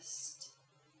chest.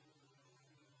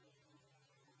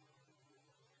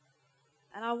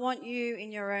 And I want you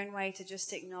in your own way to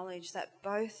just acknowledge that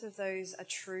both of those are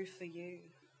true for you.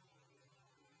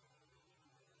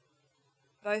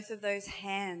 Both of those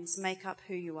hands make up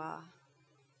who you are.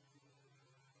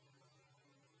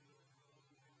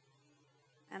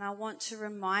 And I want to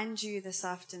remind you this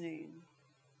afternoon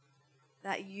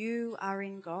that you are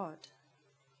in God.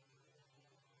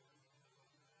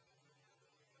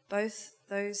 Both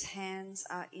those hands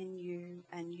are in you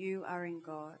and you are in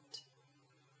God.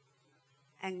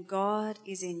 And God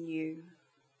is in you.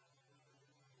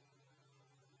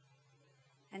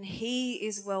 And He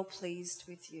is well pleased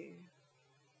with you.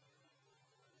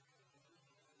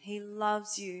 He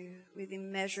loves you with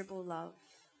immeasurable love.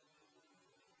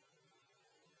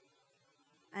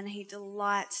 And He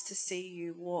delights to see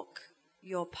you walk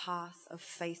your path of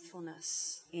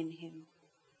faithfulness in Him.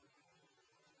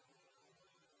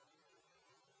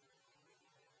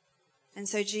 And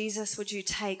so, Jesus, would you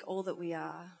take all that we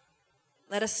are?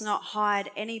 Let us not hide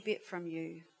any bit from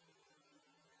you.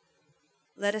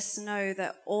 Let us know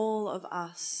that all of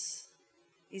us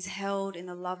is held in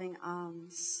the loving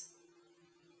arms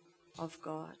of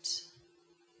God.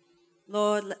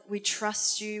 Lord, we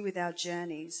trust you with our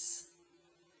journeys.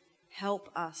 Help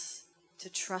us to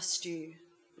trust you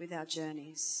with our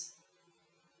journeys.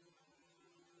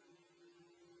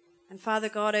 And Father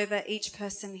God, over each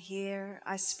person here,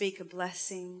 I speak a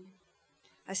blessing.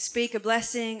 I speak a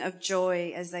blessing of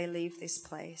joy as they leave this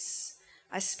place.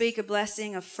 I speak a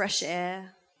blessing of fresh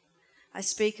air. I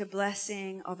speak a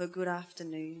blessing of a good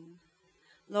afternoon.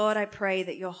 Lord, I pray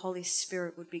that your Holy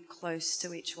Spirit would be close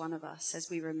to each one of us as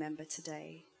we remember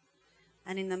today.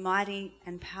 And in the mighty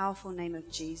and powerful name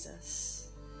of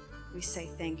Jesus, we say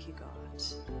thank you, God.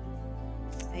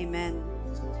 Amen.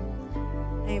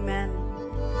 Amen.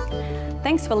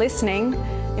 Thanks for listening.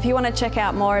 If you want to check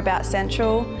out more about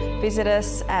Central, visit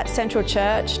us at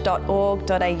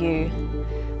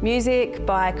centralchurch.org.au. Music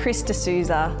by Chris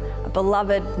D'Souza, a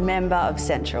beloved member of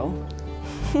Central.